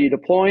ladders, how you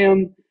deploy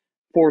them,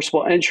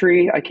 forcible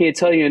entry. I can't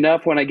tell you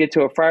enough when I get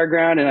to a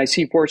fireground and I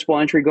see forcible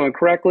entry going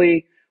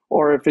correctly,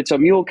 or if it's a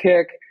mule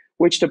kick,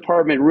 which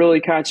department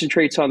really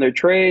concentrates on their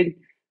trade.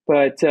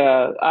 But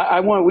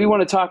we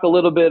want to talk a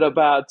little bit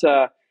about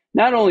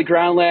not only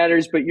ground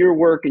ladders, but your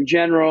work in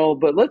general.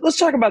 But let's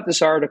talk about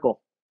this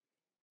article.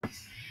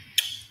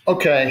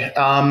 Okay.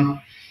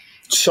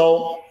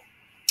 So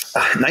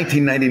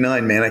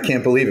 1999, man, I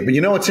can't believe it. But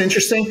you know what's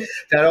interesting?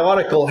 That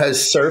article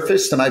has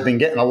surfaced, and I've been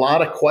getting a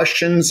lot of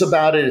questions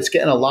about it. It's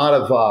getting a lot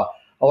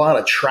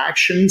of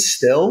traction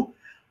still.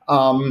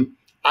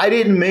 I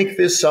didn't make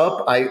this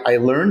up. I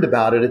learned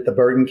about it at the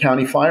Bergen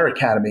County Fire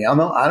Academy. I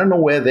don't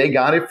know where they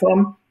got it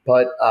from,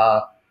 but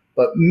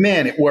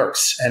man, it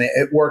works, and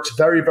it works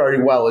very,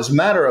 very well. As a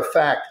matter of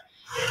fact,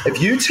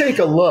 if you take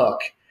a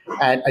look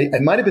at,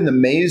 it might have been the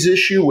Maze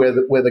issue where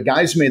the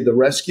guys made the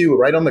rescue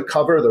right on the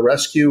cover of the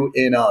rescue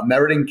in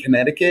Meriden,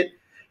 Connecticut.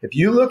 If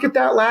you look at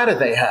that ladder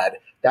they had,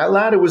 that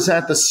ladder was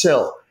at the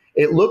sill.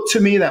 It looked to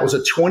me that was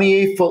a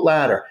 28-foot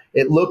ladder.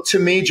 It looked to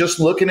me, just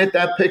looking at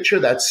that picture,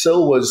 that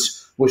sill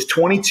was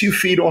 22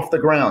 feet off the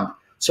ground.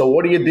 So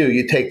what do?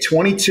 You take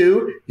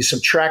 22, you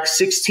subtract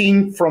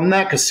 16 from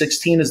that, because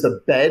 16 is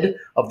the bed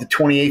of the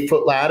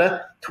 28-foot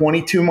ladder.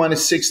 22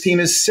 minus 16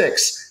 is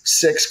 6.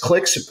 6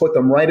 clicks, you put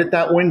them right at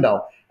that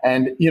window.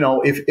 And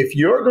if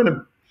you're going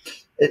to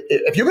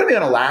be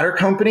on a ladder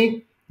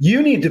company,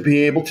 you need to be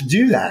able to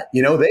do that.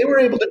 They were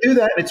able to do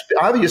that. And it's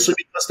obviously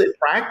because they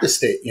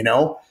practiced it.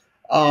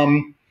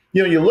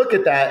 You look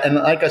at that, and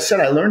like I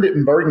said, I learned it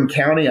in Bergen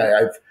County.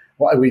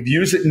 We've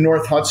used it in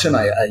North Hudson.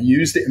 I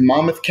used it in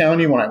Monmouth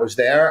County when I was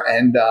there,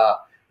 and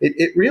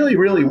it really,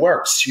 really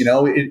works.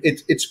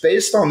 It's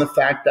based on the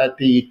fact that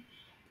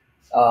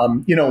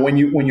when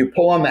you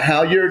pull on the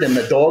halyard and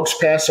the dogs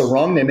pass a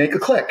rung, they make a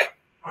click.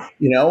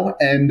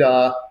 And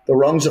the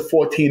rungs are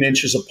 14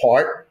 inches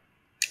apart,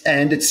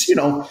 and it's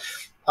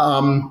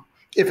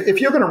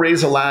if you're going to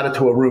raise a ladder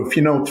to a roof,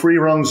 3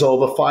 rungs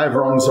over, 5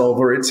 rungs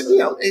over, it's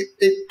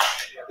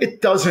it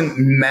doesn't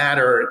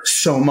matter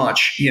so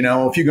much.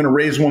 If you're going to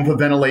raise one for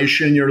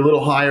ventilation, you're a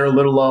little higher, a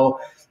little low,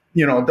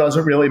 it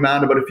doesn't really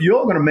matter. But if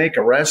you're going to make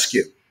a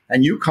rescue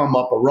and you come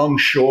up a rung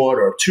short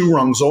or 2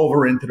 rungs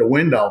over into the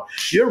window,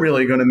 you're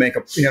really going to make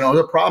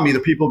the problem.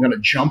 Either people are going to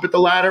jump at the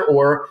ladder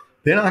or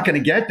they're not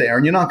going to get there,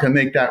 and you're not going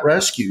to make that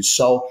rescue.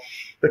 So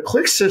the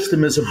click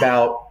system is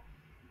about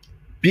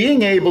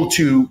being able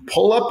to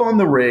pull up on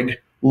the rig,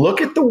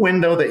 look at the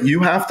window that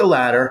you have to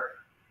ladder.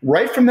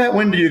 Right from that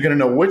window, you're going to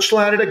know which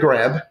ladder to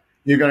grab.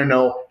 You're going to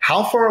know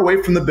how far away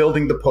from the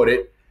building to put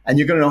it, and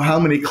you're going to know how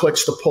many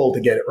clicks to pull to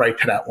get it right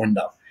to that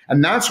window.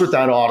 And that's what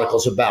that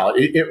article's about.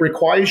 It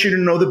requires you to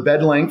know the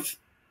bed length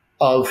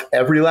of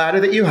every ladder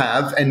that you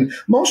have. And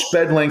most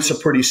bed lengths are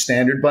pretty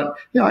standard, but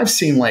I've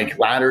seen like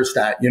ladders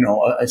that,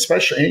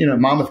 especially in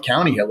Monmouth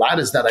County,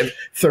 ladders that have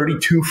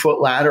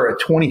 32-foot ladder, a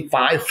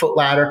 25-foot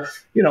ladder,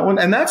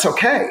 and that's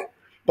okay.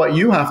 But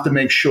you have to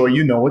make sure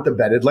you know what the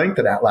bedded length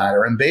of that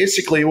ladder. And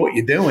basically what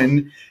you're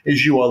doing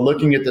is you are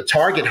looking at the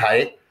target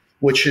height,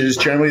 which is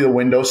generally the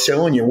window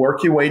sill, and you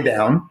work your way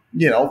down,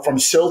 from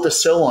sill to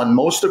sill on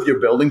most of your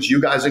buildings,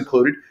 you guys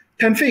included,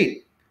 10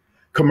 feet.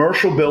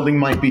 Commercial building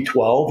might be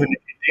 12. And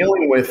if you're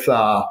dealing with,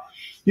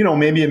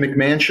 maybe a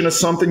McMansion or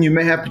something, you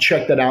may have to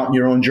check that out in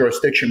your own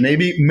jurisdiction.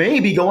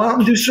 Maybe go out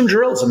and do some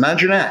drills.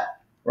 Imagine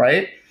that,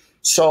 right?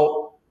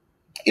 So,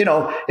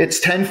 it's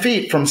 10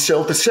 feet from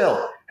sill to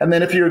sill. And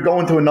then if you're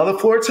going to another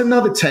floor, it's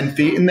another 10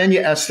 feet, and then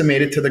you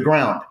estimate it to the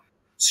ground.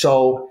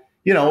 So,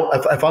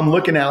 if I'm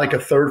looking at like a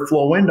 3rd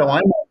floor window, I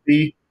might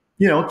be,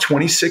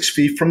 26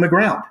 feet from the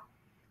ground,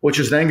 which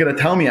is then going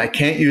to tell me I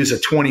can't use a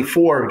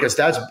 24 because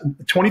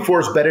 24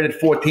 is better at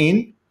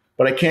 14,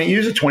 but I can't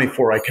use a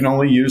 24. I can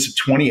only use a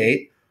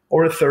 28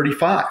 or a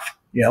 35.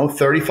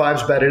 35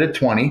 is better at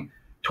 20,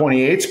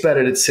 28 is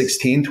better at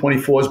 16,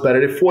 24 is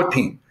better at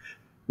 14.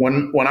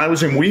 When I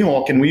was in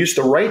Weehawken, we used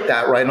to write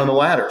that right on the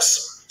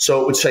ladders. So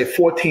it would say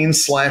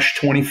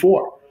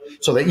 14/24,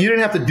 so that you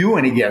didn't have to do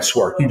any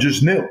guesswork. You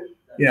just knew,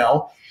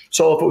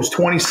 So if it was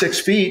 26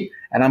 feet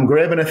and I'm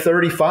grabbing a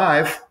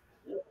 35,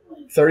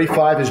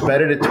 35 is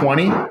better at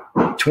 20.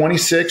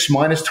 26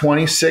 minus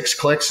 26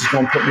 clicks is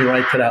going to put me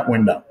right to that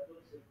window.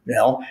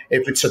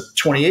 If it's a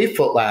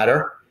 28-foot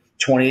ladder,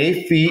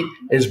 28 feet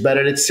is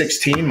better at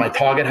 16. My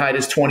target height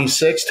is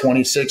 26.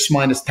 26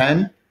 minus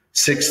 10,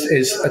 6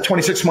 is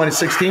 26 minus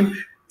 16,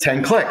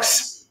 10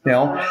 clicks.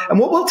 And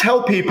what we'll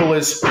tell people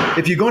is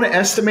if you're going to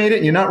estimate it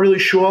and you're not really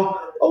sure,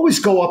 always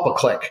go up a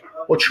click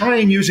or try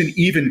and use an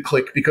even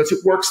click because it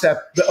works a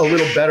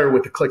little better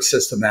with the click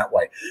system that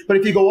way. But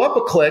if you go up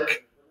a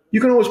click, you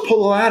can always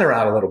pull the ladder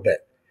out a little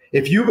bit.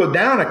 If you go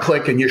down a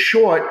click and you're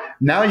short,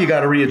 now you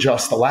got to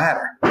readjust the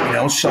ladder.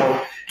 So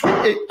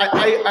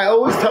I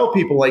always tell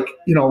people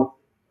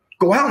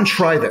go out and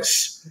try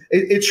this.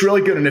 It's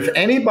really good. And if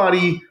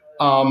anybody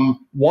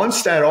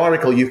wants that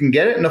article, you can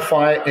get it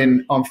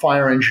on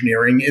fire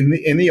engineering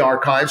in the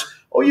archives,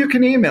 or you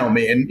can email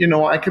me, and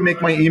I can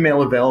make my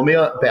email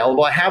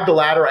available. I have the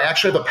ladder. I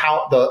actually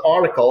have the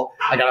article.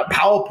 I got a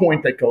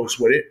PowerPoint that goes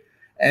with it,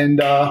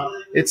 and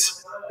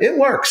it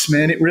works,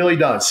 man. It really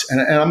does, and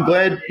I'm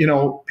glad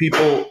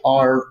people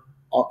are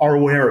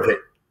aware of it,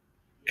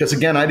 because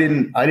again, I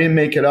didn't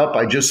make it up.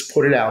 I just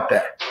put it out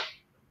there.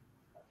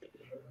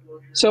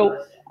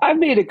 So I've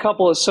made a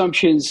couple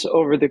assumptions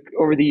over the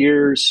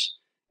years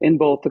in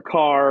both the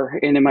car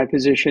and in my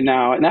position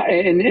now,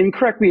 and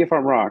correct me if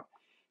I'm wrong.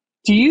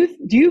 Do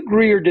you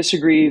agree or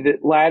disagree that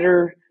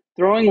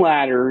throwing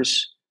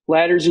ladders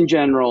in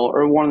general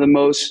are one of the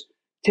most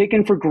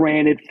taken for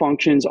granted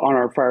functions on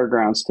our fire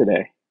grounds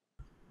today?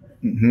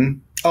 Mm-hmm.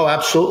 Oh,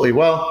 absolutely.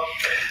 Well,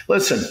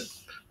 listen,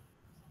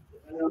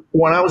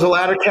 When I was a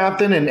ladder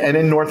captain and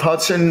in North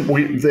Hudson,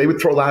 they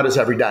would throw ladders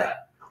every day.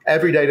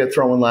 Every day they're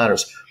throwing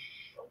ladders.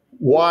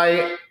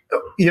 Why?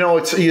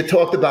 You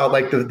talked about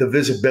like the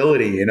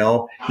visibility,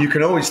 you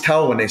can always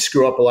tell when they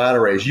screw up a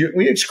ladder raise.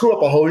 When you screw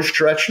up a hose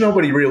stretch,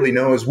 nobody really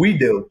knows. We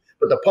do,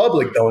 but the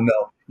public don't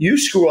know. You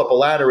screw up a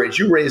ladder raise,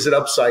 you raise it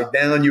upside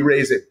down, you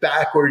raise it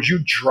backwards, you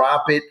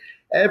drop it.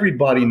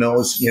 Everybody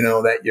knows,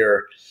 that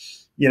you're,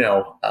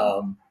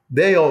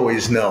 they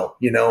always know,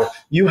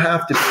 you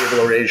have to be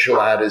able to raise your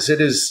ladders. It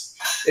is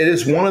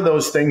one of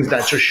those things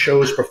that just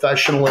shows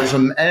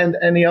professionalism.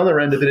 And the other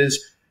end of it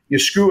is, you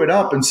screw it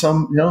up and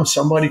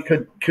somebody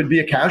could be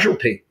a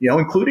casualty,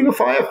 including a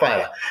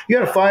firefighter. You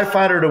got a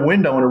firefighter at a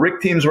window and a RIC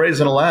team's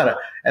raising a ladder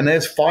and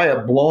there's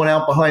fire blowing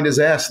out behind his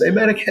ass. They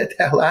better get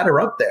that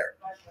ladder up there.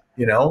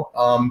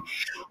 One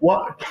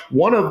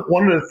of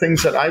the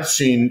things that I've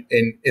seen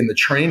in the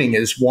training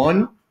is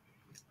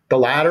the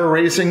ladder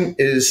raising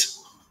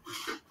is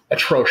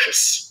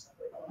atrocious.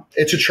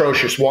 It's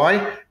atrocious. Why?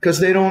 Because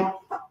they don't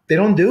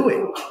do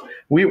it.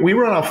 We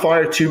run our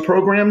Fire 2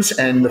 programs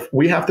and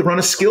we have to run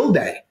a skill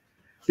day.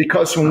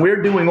 Because when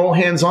we're doing all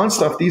hands-on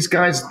stuff, these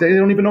guys, they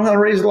don't even know how to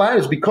raise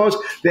ladders because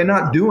they're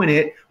not doing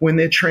it when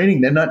they're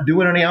training. They're not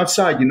doing it on the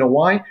outside. You know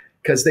why?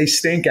 Because they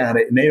stink at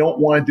it and they don't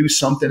want to do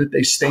something that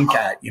they stink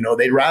at.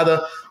 They'd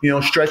rather,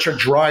 stretch a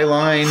dry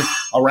line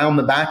around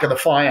the back of the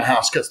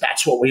firehouse because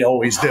that's what we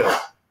always do.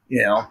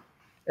 You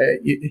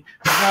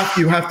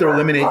have to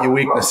eliminate your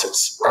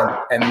weaknesses.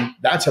 And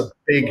that's a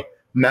big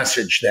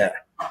message there.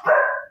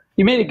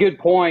 You made a good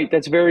point.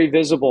 That's very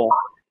visible.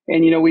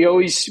 And, we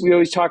always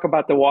talk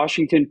about the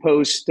Washington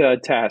Post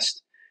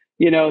test.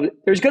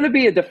 There's going to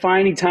be a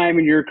defining time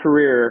in your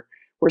career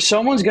where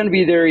someone's going to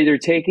be there either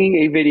taking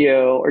a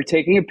video or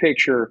taking a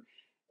picture,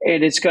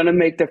 and it's going to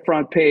make the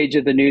front page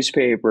of the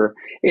newspaper.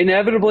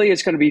 Inevitably,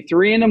 it's going to be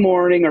 3 a.m.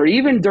 or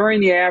even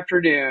during the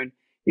afternoon.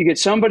 You get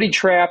somebody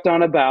trapped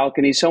on a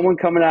balcony, someone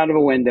coming out of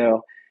a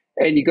window,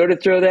 and you go to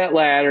throw that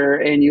ladder,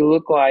 and you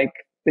look like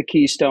the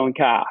Keystone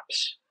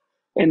Cops.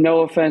 And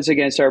no offense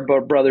against our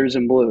brothers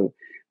in blue,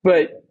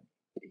 but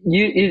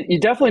you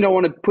definitely don't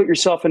want to put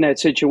yourself in that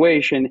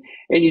situation,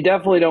 and you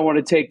definitely don't want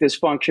to take this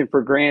function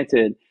for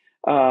granted.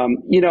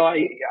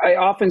 I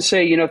often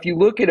say, if you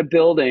look at a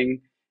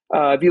building,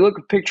 if you look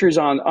at pictures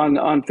on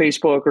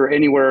Facebook or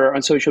anywhere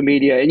on social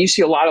media, and you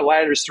see a lot of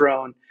ladders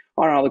thrown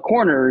on all the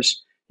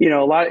corners,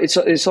 it's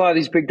a lot of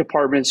these big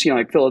departments,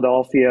 like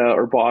Philadelphia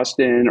or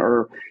Boston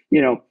or,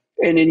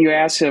 and then you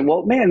ask them,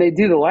 well, man, they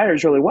do the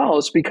ladders really well.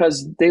 It's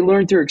because they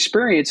learned through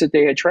experience that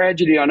they had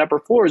tragedy on upper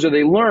floors, or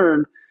they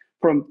learned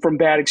from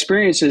bad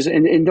experiences,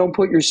 and don't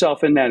put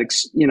yourself in that,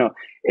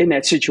 in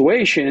that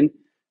situation.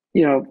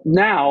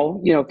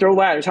 Now, throw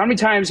ladders. How many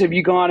times have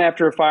you gone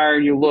after a fire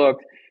and you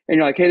looked and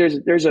you're like, hey,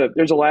 there's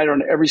a ladder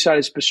on every side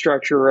of the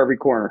structure or every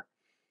corner?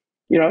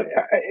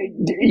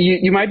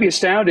 You might be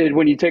astounded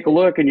when you take a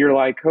look and you're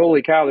like,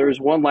 holy cow, there was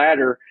one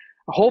ladder,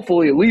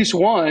 hopefully at least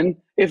one,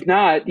 if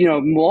not,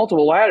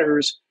 multiple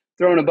ladders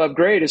thrown above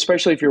grade,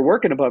 especially if you're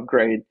working above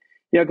grade.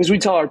 Because we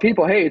tell our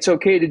people, hey, it's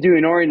okay to do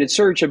an oriented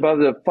search above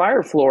the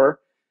fire floor,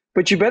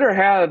 but you better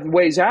have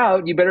ways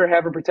out. You better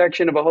have a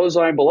protection of a hose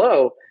line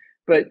below.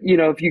 But,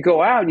 if you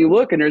go out and you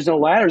look and there's no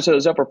ladders to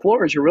those upper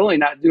floors, you're really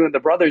not doing the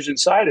brothers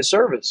inside a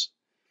service.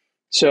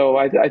 So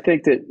I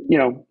think that,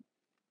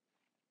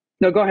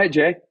 no, go ahead,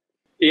 Jay.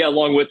 Yeah,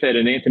 along with it,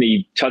 and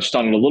Anthony touched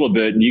on it a little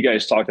bit, and you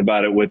guys talked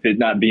about it with it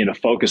not being a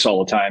focus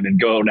all the time and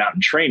going out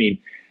and training.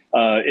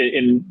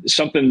 And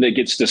something that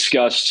gets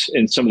discussed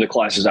in some of the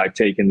classes I've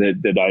taken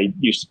that I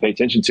used to pay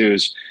attention to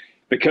is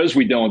because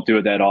we don't do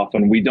it that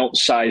often, we don't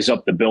size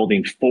up the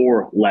building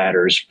for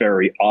ladders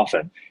very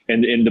often.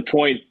 And the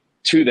point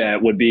to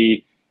that would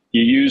be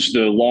you use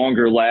the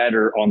longer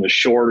ladder on the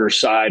shorter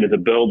side of the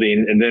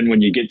building. And then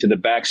when you get to the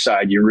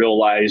backside, you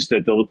realize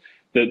that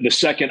the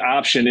second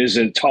option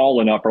isn't tall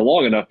enough or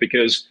long enough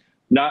because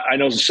I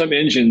know some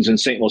engines in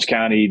St. Louis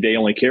County, they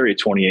only carry a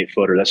 28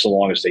 footer. That's the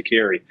longest they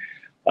carry.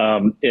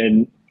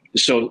 And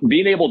so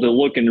being able to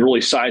look and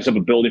really size up a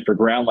building for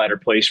ground ladder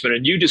placement,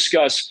 and you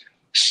discuss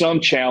some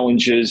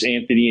challenges,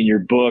 Anthony, in your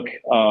book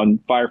on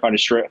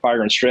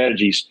fireground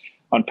strategies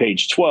on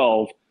page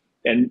 12,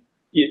 and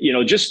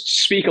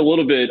just speak a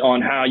little bit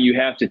on how you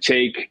have to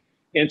take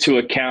into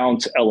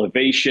account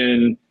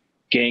elevation,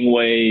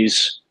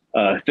 gangways,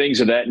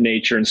 things of that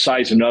nature, and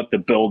sizing up the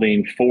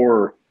building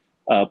for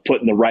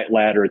putting the right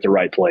ladder at the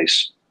right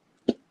place.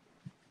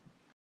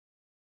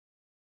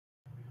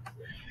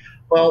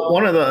 Well,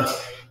 one of the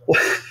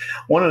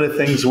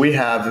things we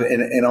have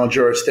in our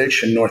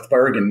jurisdiction, North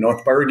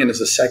Bergen is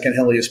the second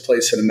hilliest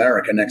place in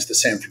America next to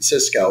San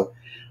Francisco.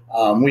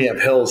 We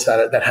have hills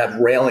that have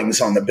railings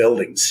on the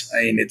buildings.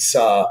 I mean, it's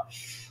an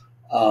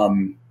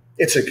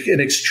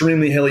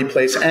extremely hilly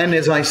place, and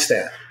there's ice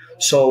there.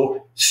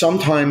 So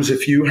sometimes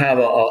if you have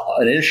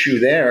an issue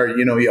there,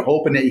 you're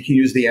hoping that you can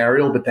use the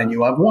aerial, but then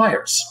you have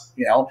wires,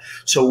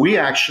 So we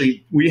have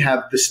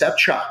the step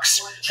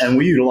chocks, and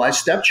we utilize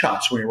step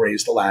chocks when we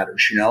raise the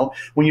ladders,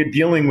 When you're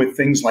dealing with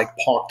things like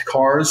parked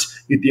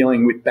cars, you're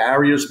dealing with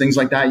barriers, things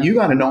like that, you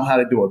got to know how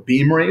to do a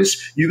beam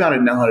raise. You got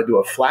to know how to do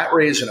a flat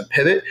raise and a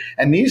pivot.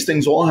 And these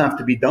things all have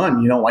to be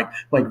done,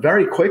 like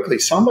very quickly.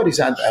 Somebody's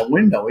at that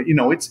window,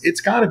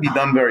 it's got to be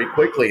done very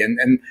quickly.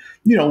 And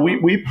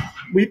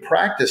we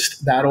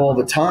practiced that all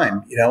the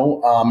time.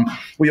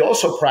 We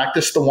also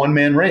practiced the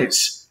one-man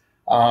raise.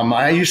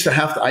 I used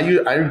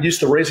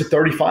to raise a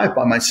 35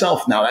 by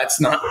myself. Now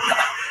that's not,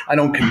 I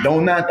don't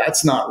condone that.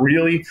 That's not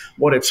really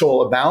what it's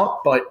all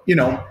about. But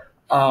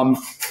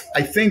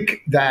I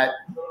think that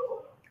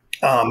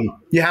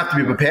you have to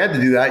be prepared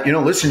to do that.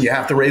 Listen, you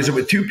have to raise it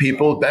with two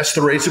people. Best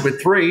to raise it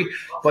with three,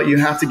 but you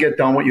have to get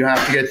done what you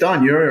have to get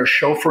done. You're a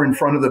chauffeur in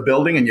front of the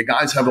building, and you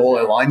guys have all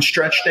their lines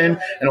stretched in,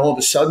 and all of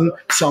a sudden,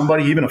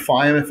 somebody, even a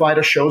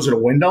firefighter, shows at a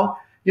window.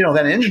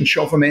 That engine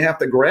chauffeur may have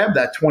to grab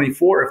that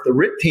 24 if the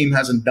RIT team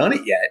hasn't done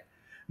it yet.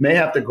 May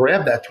have to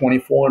grab that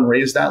 24 and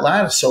raise that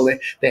ladder. So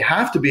they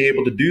have to be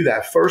able to do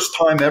that first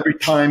time, every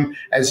time,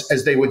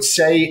 as they would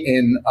say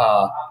in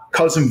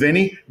Cousin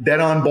Vinny, dead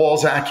on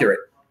balls accurate.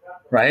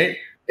 Right?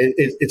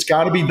 It's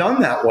got to be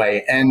done that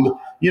way. And,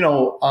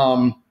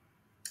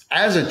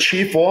 as a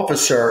chief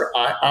officer,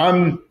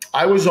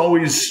 I was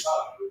always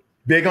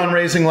big on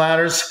raising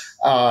ladders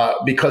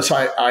because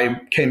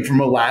I came from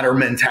a ladder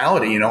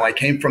mentality. I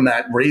came from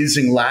that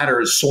raising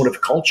ladders sort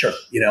of culture,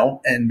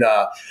 and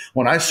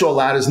when I saw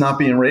ladders not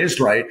being raised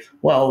right,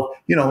 well,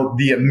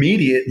 the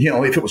immediate,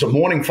 if it was a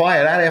morning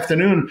fire that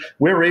afternoon,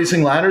 we're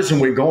raising ladders and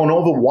we're going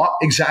over what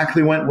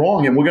exactly went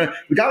wrong. And we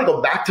got to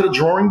go back to the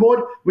drawing board.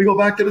 We go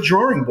back to the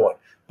drawing board.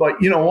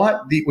 But you know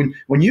what?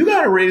 When you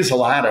got to raise a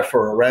ladder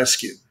for a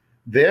rescue,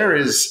 there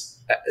is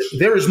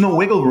no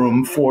wiggle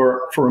room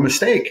for a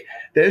mistake.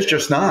 There's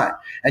just not.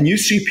 And you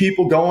see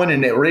people going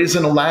and they're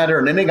raising a ladder,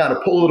 and then they got to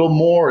pull a little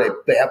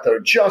more. They have to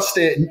adjust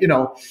it. And,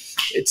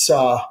 it's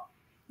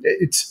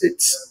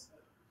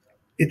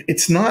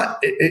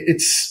not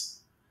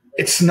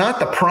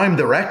the prime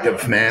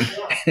directive, man.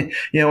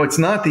 It's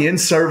not the in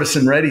service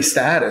and ready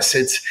status.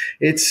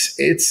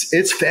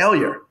 It's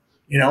failure.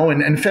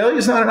 And failure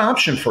is not an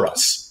option for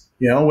us.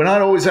 We're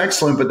not always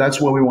excellent, but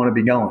that's where we want to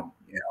be going.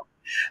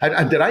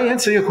 Did I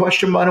answer your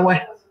question, by the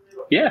way?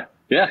 Yeah.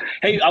 Yeah.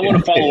 Hey, I want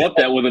to follow up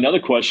that with another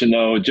question,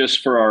 though,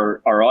 just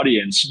for our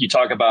audience. You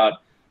talk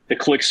about the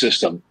click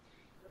system.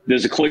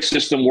 Does the click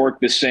system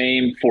work the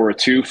same for a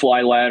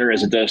 2-fly ladder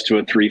as it does to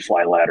a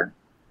 3-fly ladder?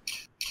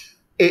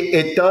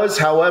 It does.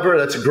 However,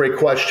 that's a great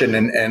question,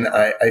 and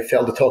I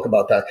failed to talk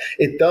about that.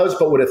 It does,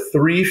 but with a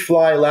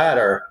 3-fly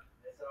ladder,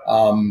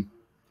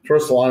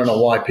 first of all, I don't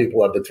know why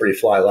people have the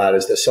 3-fly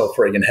ladders. They're so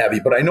friggin' heavy.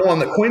 But I know on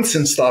the quints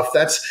and stuff,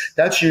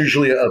 that's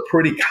usually a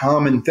pretty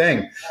common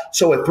thing.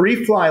 So a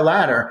 3-fly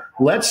ladder,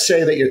 let's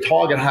say that your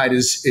target height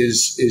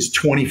is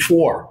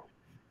 24,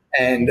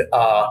 and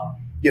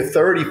your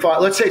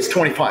 35. Let's say it's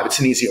 25. It's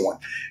an easier one.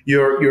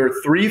 Your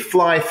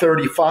 3-fly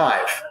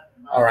 35,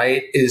 all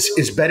right,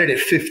 is bedded at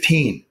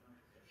 15.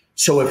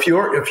 So if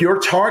your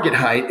target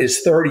height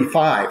is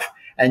 35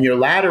 and your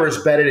ladder is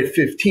bedded at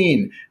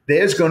 15,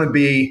 there's going to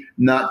be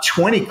not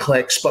 20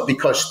 clicks, but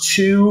because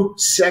 2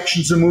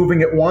 sections are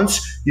moving at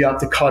once, you have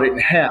to cut it in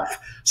half.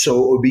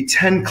 So it would be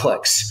 10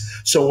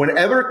 clicks. So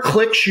whenever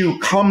clicks you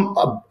come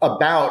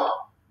about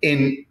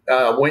in,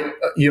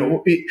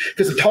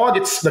 because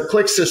the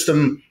click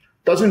system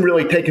doesn't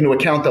really take into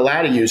account the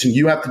ladder using.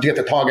 You have to get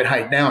the target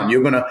height down.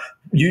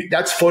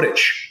 That's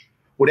footage.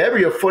 Whatever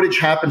your footage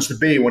happens to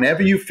be,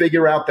 whenever you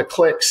figure out the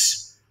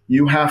clicks,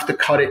 you have to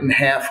cut it in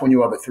half when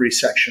you have a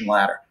 3-section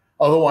ladder.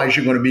 Otherwise,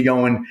 you're going to be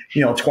going,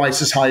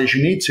 twice as high as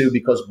you need to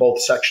because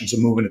both sections are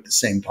moving at the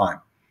same time.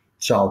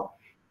 So,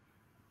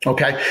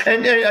 okay.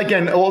 And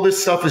again, all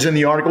this stuff is in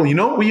the article. You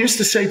know what we used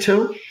to say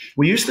too?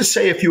 We used to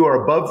say if you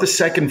are above the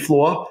second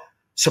floor,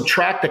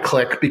 subtract the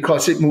click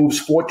because it moves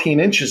 14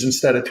 inches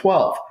instead of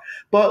 12.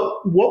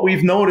 But what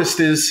we've noticed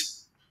is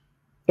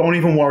don't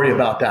even worry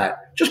about that.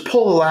 Just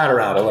pull the ladder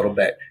out a little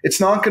bit.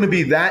 It's not going to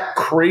be that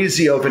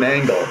crazy of an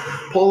angle.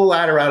 Pull the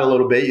ladder out a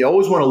little bit. You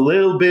always want a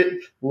little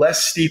bit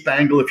less steep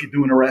angle if you're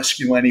doing a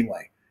rescue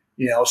anyway.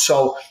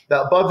 So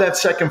above that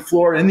second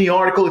floor in the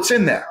article, it's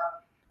in there.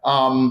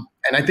 And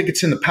I think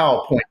it's in the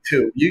PowerPoint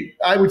too.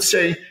 I would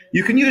say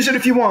you can use it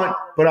if you want,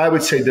 but I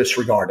would say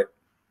disregard it.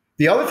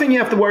 The other thing you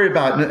have to worry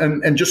about,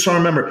 and just so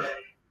remember,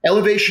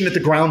 elevation at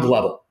the ground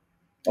level.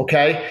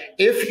 Okay?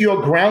 If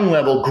your ground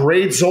level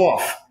grades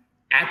off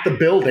at the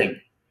building,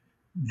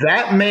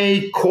 that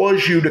may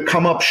cause you to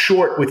come up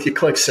short with your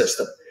click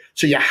system.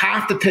 So you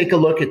have to take a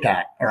look at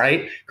that, all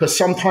right? Because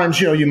sometimes,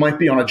 you might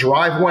be on a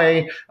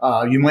driveway,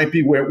 you might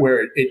be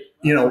where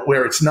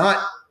it's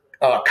not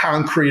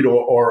concrete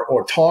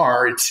or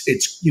tar,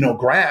 it's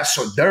grass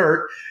or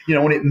dirt,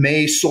 and it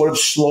may sort of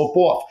slope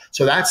off.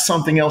 So that's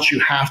something else you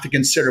have to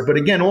consider. But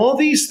again, all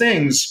these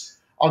things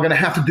are going to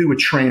have to do with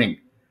training.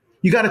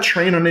 You got to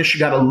train on this. You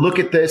got to look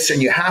at this,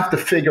 and you have to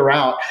figure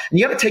out, and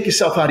you got to take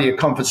yourself out of your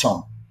comfort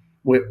zone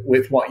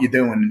with what you're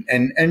doing,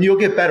 and you'll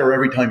get better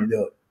every time you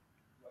do it.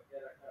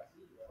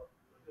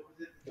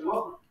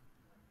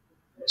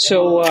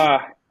 So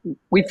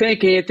we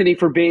thank Anthony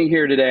for being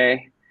here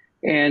today.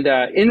 And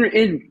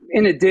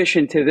in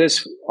addition to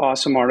this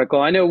awesome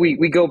article, I know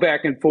we go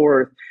back and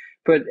forth,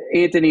 but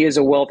Anthony is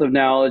a wealth of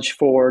knowledge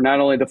for not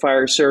only the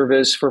fire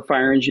service, for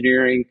fire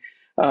engineering,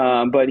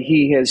 but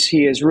he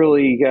has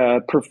really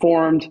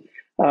performed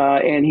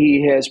and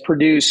he has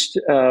produced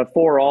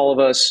for all of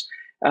us.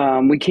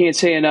 We can't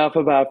say enough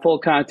about full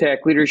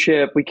contact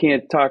leadership. We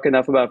can't talk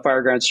enough about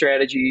fireground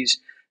strategies.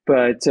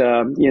 But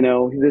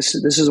this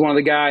is one of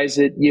the guys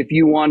that if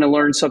you want to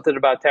learn something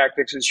about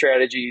tactics and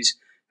strategies,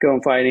 go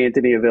and find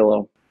Anthony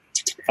Avillo.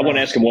 I want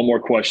to ask him one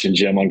more question,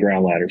 Jim, on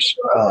ground ladders.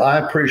 I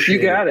appreciate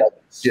you got it.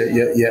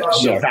 Yeah.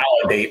 So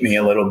validate me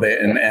a little bit,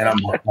 and I'm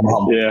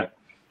humble.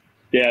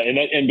 Yeah,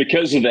 and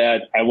because of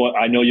that,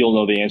 I know you'll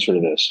know the answer to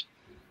this.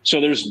 So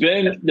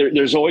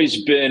there's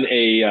always been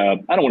a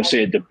I don't want to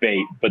say a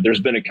debate, but there's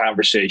been a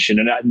conversation,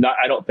 and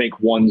I don't think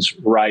one's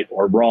right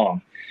or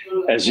wrong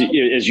as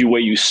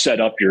way you set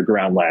up your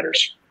ground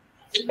ladders.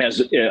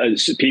 As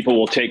people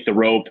will take the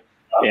rope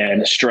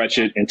and stretch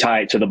it and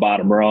tie it to the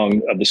bottom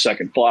rung of the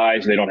second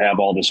flies. They don't have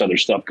all this other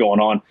stuff going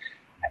on.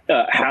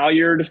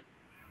 Halyard,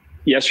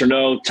 yes or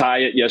no? Tie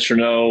it, yes or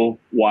no?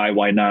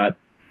 Why not?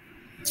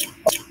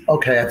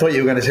 Okay, I thought you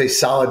were going to say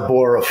solid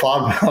bore or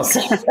fog mouth.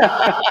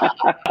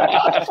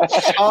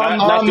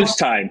 Not this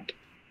time.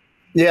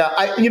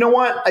 Yeah, you know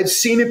what? I've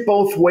seen it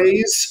both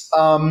ways.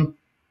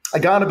 I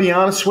got to be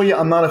honest with you.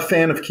 I'm not a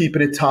fan of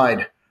keeping it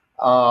tied.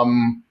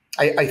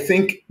 I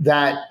think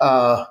that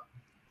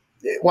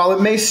while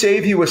it may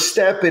save you a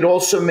step, it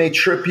also may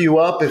trip you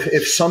up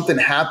if something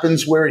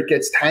happens where it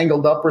gets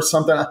tangled up or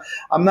something.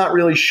 I'm not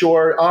really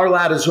sure. Our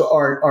ladders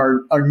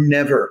are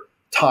never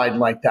tied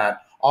like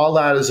that. Our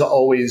ladders are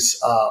always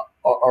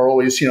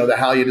the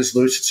halyard is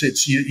loose.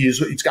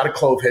 It's got a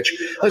clove hitch.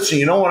 Listen,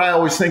 you know what I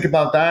always think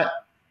about that?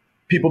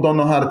 People don't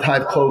know how to tie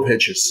clove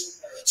hitches.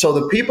 So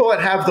the people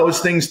that have those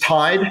things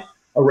tied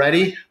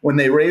already, when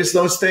they raise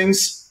those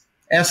things,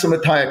 ask them to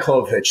tie a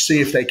clove hitch.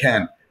 See if they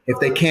can. If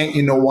they can't,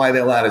 you know why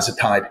their ladders are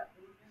tied.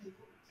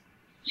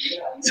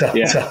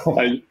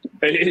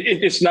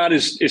 It's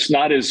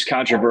not as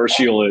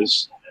controversial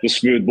as the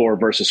smooth bore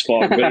versus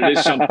fog, but it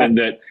is something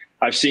that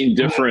I've seen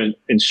different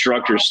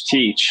instructors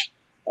teach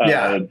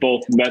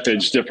both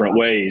methods different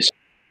ways.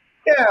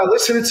 Yeah,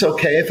 listen, it's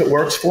okay if it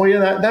works for you.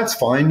 That's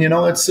fine. You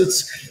know, that's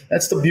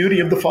the beauty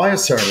of the fire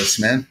service,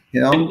 man.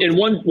 You know, and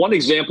one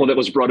example that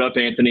was brought up,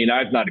 Anthony, and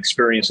I've not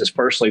experienced this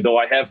personally, though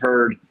I have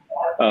heard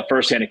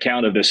firsthand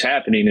account of this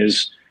happening,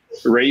 is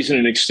raising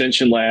an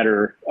extension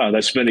ladder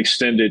that's been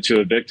extended to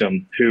a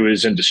victim who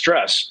is in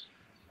distress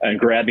and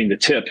grabbing the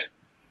tip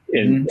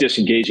and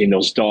disengaging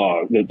those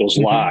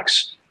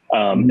locks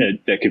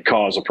that could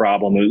cause a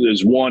problem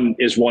is one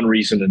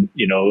reason,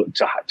 to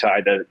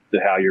tie the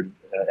halyard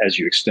as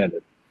you extend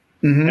it.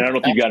 And I don't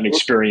know if you got an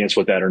experience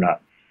with that or not.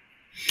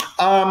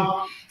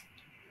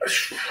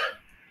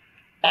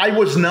 I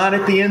was not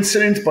at the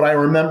incident, but I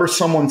remember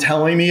someone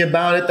telling me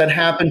about it that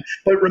happened.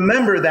 But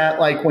remember that,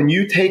 like, when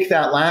you take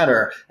that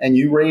ladder and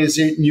you raise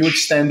it and you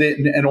extend it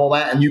and all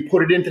that, and you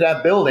put it into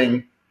that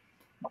building,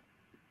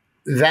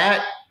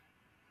 that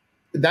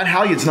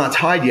halyard's not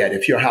tied yet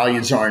if your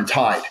halyards aren't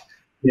tied.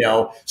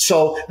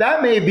 So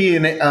that may be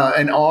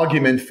an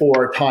argument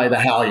for tie the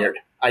halyard,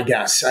 I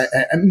guess.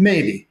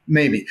 Maybe,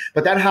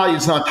 but that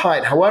halyard's not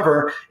tied.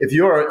 However, if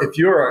you're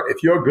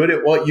good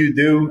at what you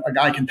do, a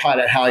guy can tie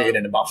that halyard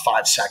in about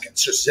 5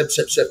 seconds. Just zip,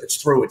 zip, zip. It's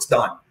through. It's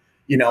done.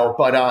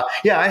 But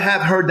I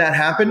have heard that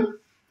happen.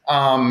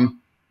 And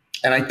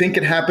I think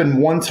it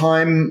happened one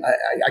time.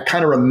 I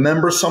kind of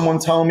remember someone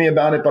telling me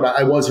about it, but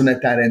I wasn't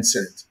at that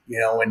incident.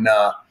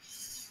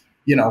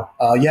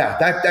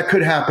 That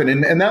could happen,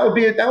 and that would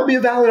be a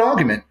valid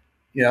argument.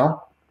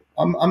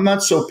 I'm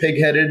not so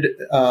pigheaded.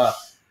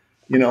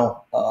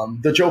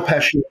 The Joe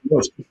Pesci.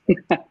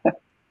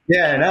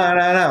 Yeah,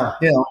 no.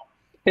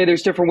 Hey,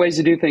 there's different ways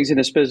to do things in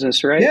this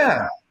business, right?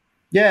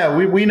 Yeah.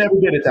 We never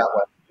did it that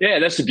way. Yeah,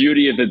 that's the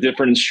beauty of the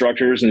different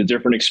instructors and the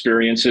different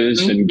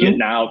experiences and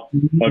getting out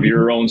of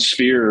your own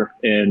sphere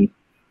and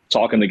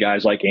talking to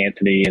guys like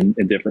Anthony and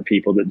different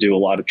people that do a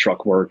lot of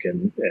truck work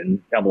and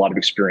have a lot of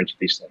experience with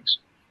these things.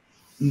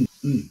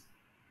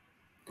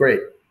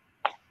 Great.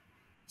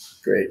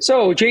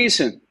 So,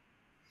 Jason,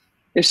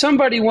 if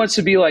somebody wants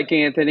to be like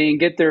Anthony and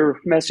get their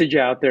message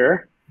out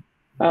there,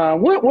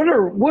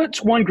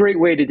 what's one great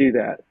way to do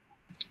that?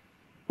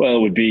 Well,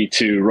 it would be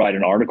to write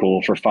an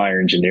article for fire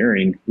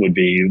engineering would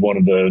be one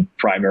of the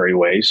primary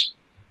ways.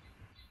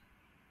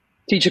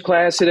 Teach a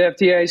class at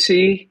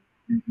FDIC.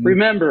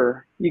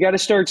 Remember, you got to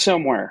start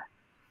somewhere.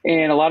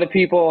 And a lot of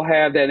people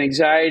have that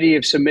anxiety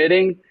of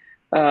submitting.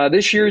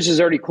 This year's is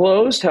already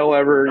closed.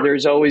 However,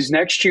 there's always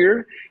next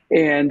year.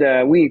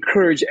 And we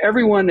encourage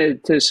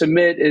everyone to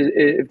submit.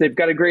 If they've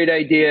got a great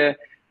idea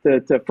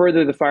to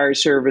further the fire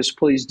service,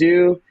 please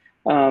do.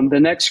 The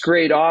next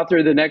great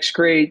author, the next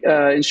great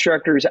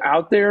instructor is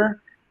out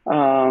there.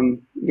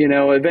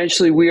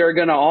 Eventually we are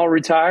going to all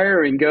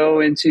retire and go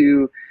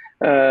into,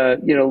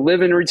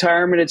 live in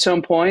retirement at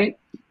some point,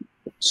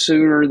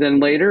 sooner than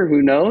later,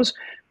 who knows?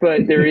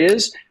 But there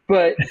is.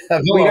 But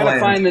we got to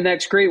find the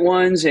next great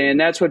ones, and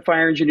that's what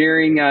fire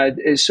engineering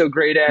is so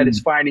great at,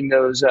 is finding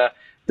those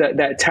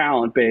that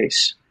talent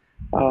base.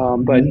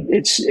 But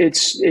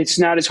it's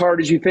not as hard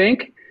as you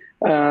think.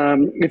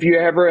 If you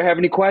ever have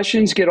any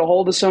questions, get a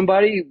hold of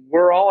somebody.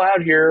 We're all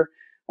out here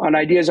on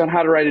ideas on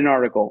how to write an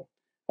article.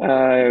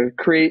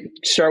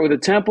 Start with a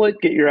template,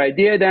 get your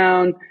idea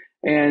down,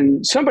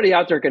 and somebody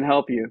out there can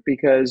help you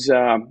because,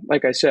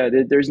 like I said,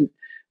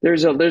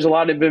 there's a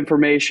lot of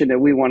information that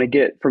we want to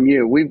get from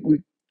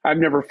you. I've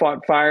never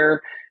fought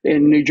fire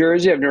in New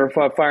Jersey. I've never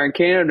fought fire in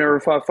Canada. I've never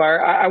fought fire.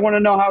 I want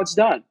to know how it's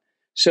done.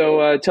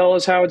 So tell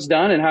us how it's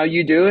done and how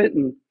you do it,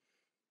 and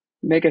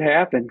make it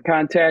happen.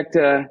 Contact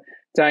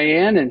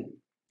Diane, and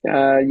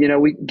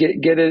we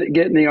get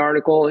in the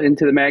article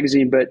into the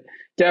magazine. But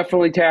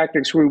definitely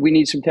tactics. We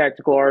need some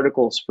tactical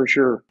articles for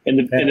sure. And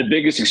the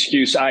biggest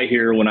excuse I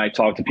hear when I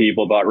talk to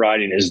people about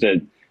writing is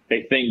that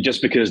they think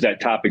just because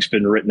that topic's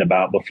been written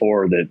about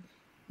before that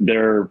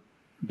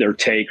their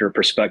take or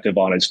perspective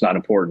on it's not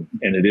important,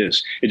 and it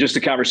is. It's just the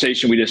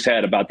conversation we just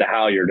had about the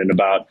halyard and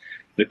about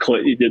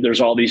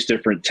there's all these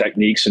different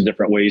techniques and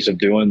different ways of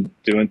doing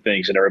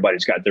things, and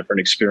everybody's got different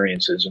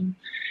experiences. And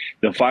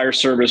the fire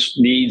service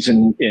needs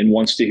and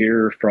wants to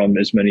hear from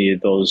as many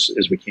of those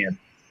as we can.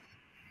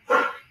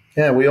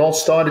 Yeah, we all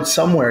started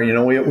somewhere.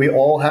 We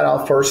all had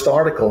our first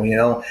article.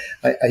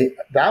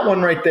 That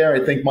one right there,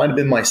 I think might have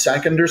been my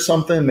second or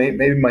something,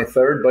 maybe my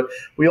third. But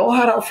we all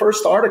had our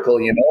first article.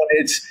 And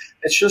it's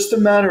just a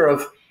matter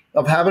of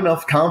having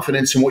enough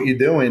confidence in what you're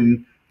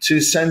doing to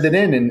send it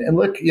in. And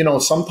look,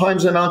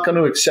 sometimes they're not going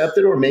to accept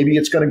it, or maybe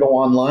it's going to go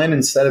online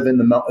instead of in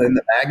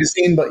the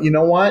magazine. But you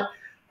know what?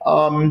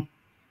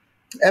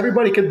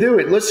 Everybody could do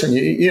it. Listen,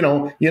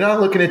 you're not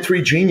looking at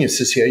three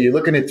geniuses here. You're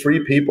looking at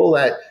three people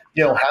that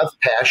have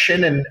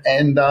passion,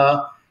 and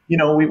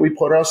we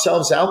put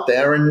ourselves out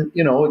there, and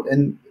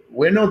and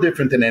we're no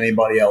different than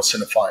anybody else in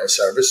the fire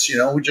service.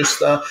 We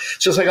just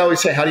like I always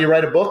say, how do you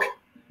write a book?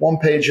 One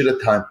page at a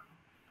time.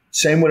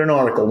 Same with an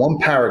article, one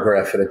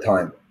paragraph at a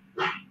time.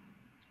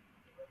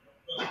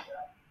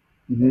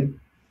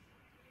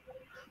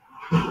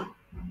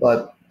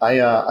 But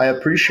I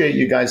appreciate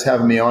you guys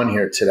having me on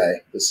here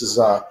today. This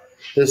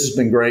has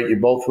been great. You're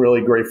both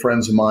really great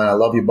friends of mine. I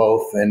love you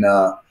both. And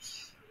the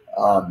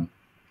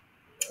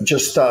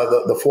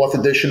fourth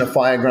edition of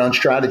Fireground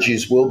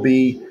Strategies will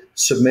be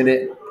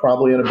submitted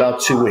probably in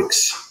about 2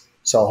 weeks.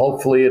 So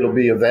hopefully it'll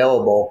be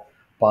available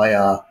by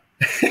it'll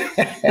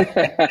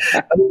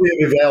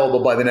be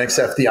available by the next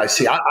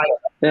FDIC. I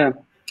don't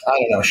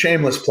know.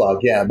 Shameless plug.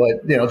 Yeah,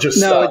 but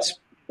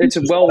it's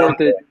well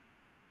worth it.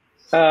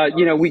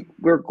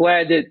 We're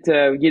glad that,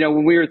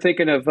 when we were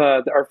thinking of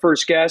our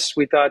first guest,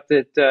 we thought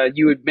that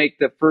you would make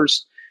the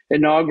first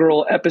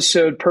inaugural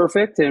episode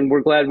perfect, and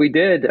we're glad we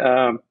did.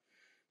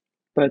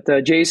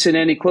 But Jason,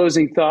 any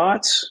closing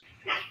thoughts?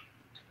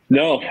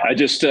 No,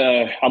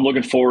 I'm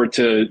looking forward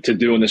to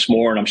doing this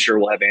more, and I'm sure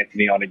we'll have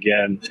Anthony on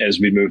again as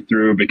we move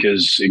through,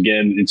 because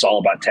again, it's all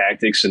about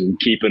tactics and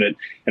keeping it.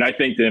 And I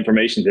think the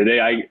information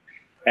today,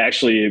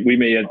 we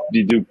may have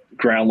to do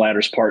ground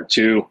ladders part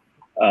 2.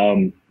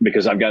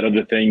 Because I've got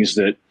other things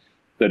that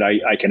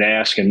I can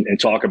ask and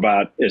talk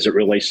about as it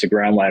relates to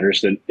ground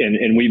ladders. And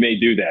we may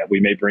do that. We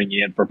may bring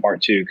you in for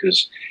part 2,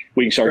 because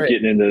we can start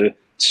getting into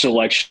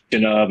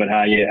selection of and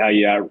how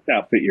you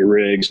outfit your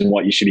rigs and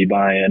what you should be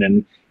buying,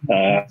 and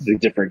the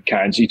different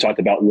kinds. You talked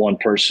about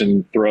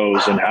one-person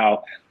throws and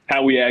how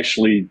we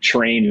actually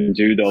train and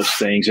do those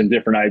things, and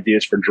different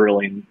ideas for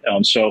drilling.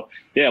 So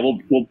yeah,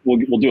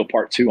 we'll do a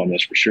part 2 on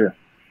this for sure.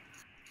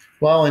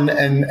 Well,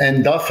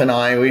 and Duff and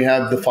I, we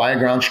have the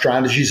Fireground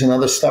Strategies and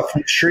other stuff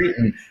from the street,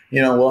 and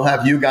we'll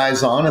have you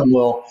guys on, and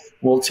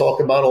we'll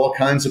talk about all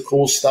kinds of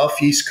cool stuff.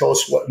 East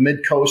Coast,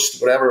 Mid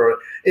Coast, whatever.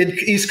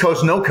 East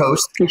Coast, no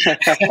coast.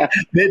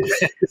 Mid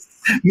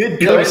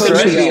Coast,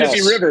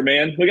 Mississippi River,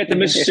 man. We got the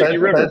Mississippi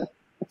River.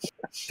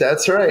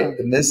 That's right,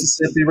 the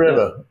Mississippi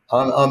River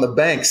on the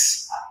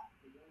banks.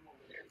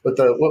 But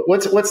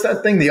what's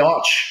that thing? The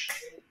arch.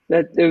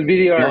 It would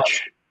be the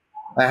arch.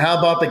 How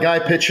about the guy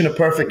pitching a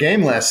perfect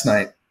game last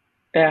night?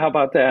 Yeah, how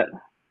about that?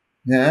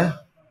 Yeah,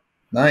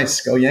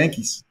 nice. Go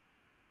Yankees.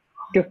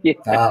 All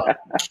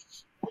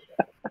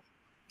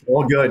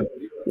good.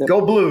 Yeah.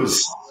 Go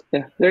Blues.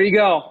 Yeah, there you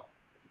go.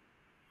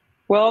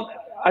 Well,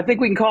 I think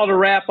we can call it a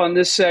wrap on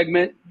this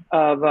segment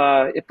of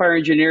Fire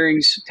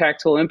Engineering's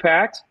Tactical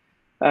Impact.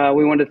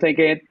 We want to thank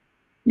Ant.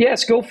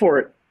 Yes, go for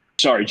it.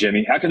 Sorry,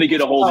 Jimmy. How can they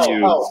get a hold of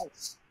you?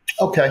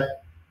 Okay.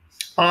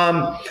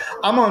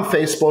 I'm on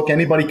Facebook.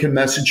 Anybody can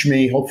message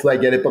me. Hopefully I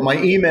get it. But my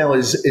email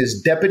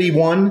is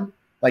deputy1,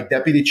 like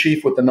deputy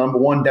chief with the number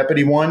 1,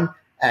 deputy1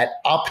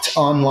 at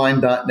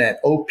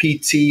optonline.net.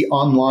 OPT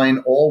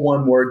online, all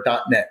one word,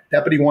 .net.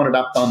 Deputy1 at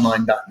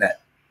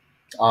optonline.net.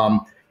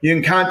 You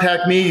can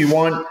contact me. You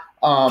want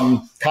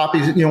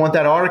copies. You want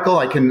that article?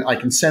 I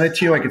can send it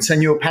to you. I can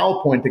send you a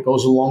PowerPoint that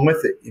goes along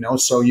with it.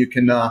 So you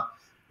can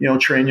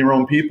train your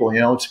own people.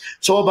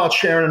 It's all about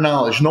sharing the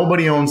knowledge.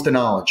 Nobody owns the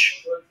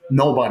knowledge.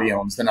 Nobody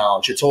owns the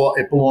knowledge.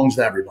 It belongs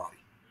to everybody.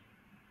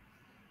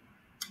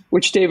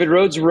 Which David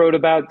Rhodes wrote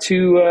about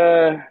two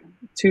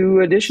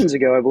editions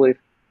ago, I believe.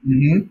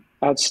 Mm-hmm.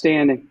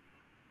 Outstanding.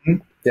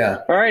 Mm-hmm.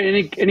 Yeah. All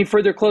right. Any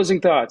further closing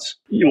thoughts?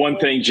 One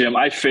thing, Jim,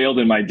 I failed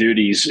in my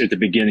duties at the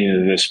beginning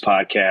of this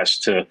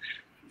podcast to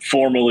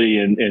formally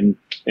and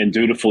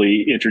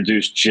dutifully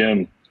introduce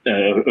Jim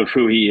of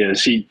who he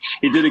is. He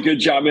did a good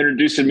job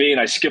introducing me, and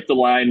I skipped the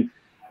line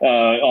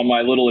on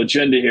my little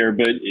agenda here.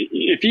 But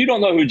if you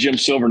don't know who Jim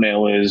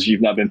Silvernail is, you've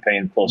not been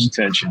paying close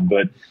attention.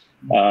 But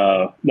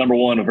number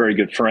one, a very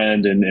good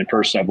friend and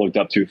person I've looked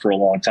up to for a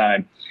long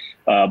time,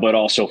 but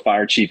also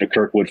fire chief at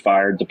Kirkwood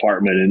Fire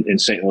Department in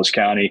St. Louis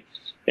County.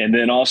 And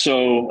then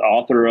also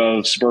author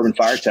of Suburban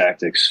Fire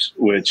Tactics,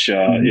 which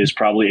is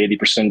probably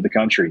 80% of the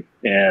country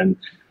and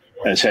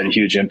has had a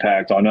huge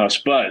impact on us.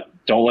 But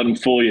don't let him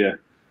fool you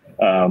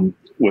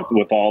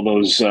with all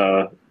those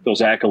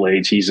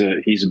accolades. He's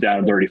a down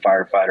and dirty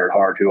firefighter at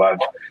heart who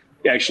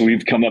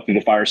we've come up through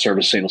the fire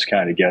service St. Louis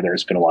County together.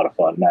 It's been a lot of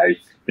fun, and I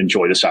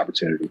enjoy this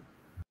opportunity.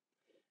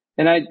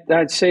 And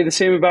I'd say the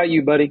same about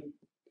you, buddy.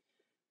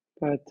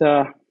 But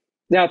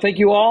now, thank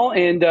you all,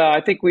 and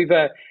I think we've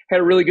had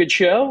a really good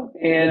show.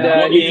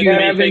 And if you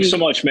have thanks so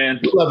much, man.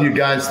 Love you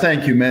guys.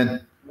 Thank you,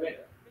 man. If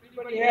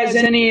anybody has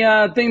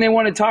anything they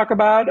want to talk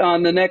about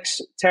on the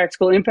next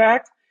Tactical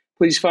Impact,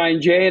 please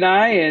find Jay and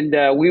I,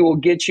 and we will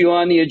get you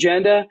on the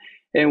agenda,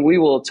 and we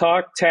will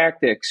talk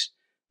tactics.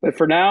 But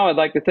for now, I'd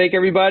like to thank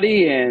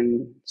everybody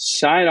and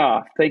sign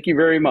off. Thank you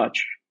very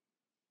much.